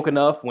not woke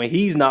enough when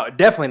he's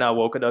definitely not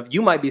woke enough,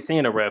 you might be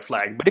seeing a red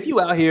flag. But if you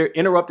out here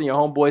interrupting your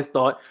homeboy's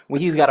thought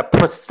when he's got a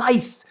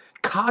precise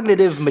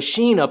cognitive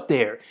machine up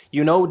there,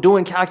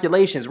 doing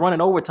calculations,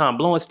 running overtime,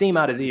 blowing steam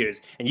out his ears,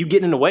 and you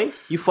getting in the way,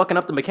 you fucking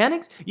up the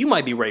mechanics, you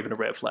might be raving a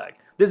red flag.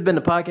 This has been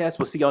the podcast.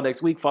 We'll see y'all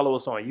next week. Follow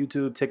us on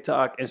YouTube,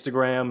 TikTok,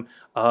 Instagram,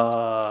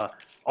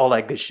 all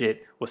that good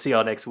shit. We'll see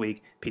y'all next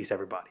week. Peace,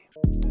 everybody.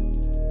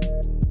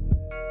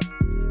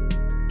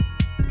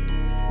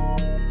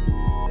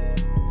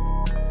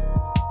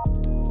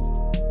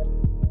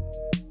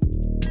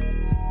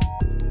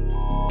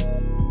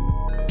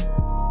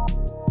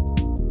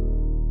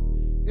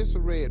 It's a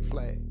red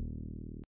flag.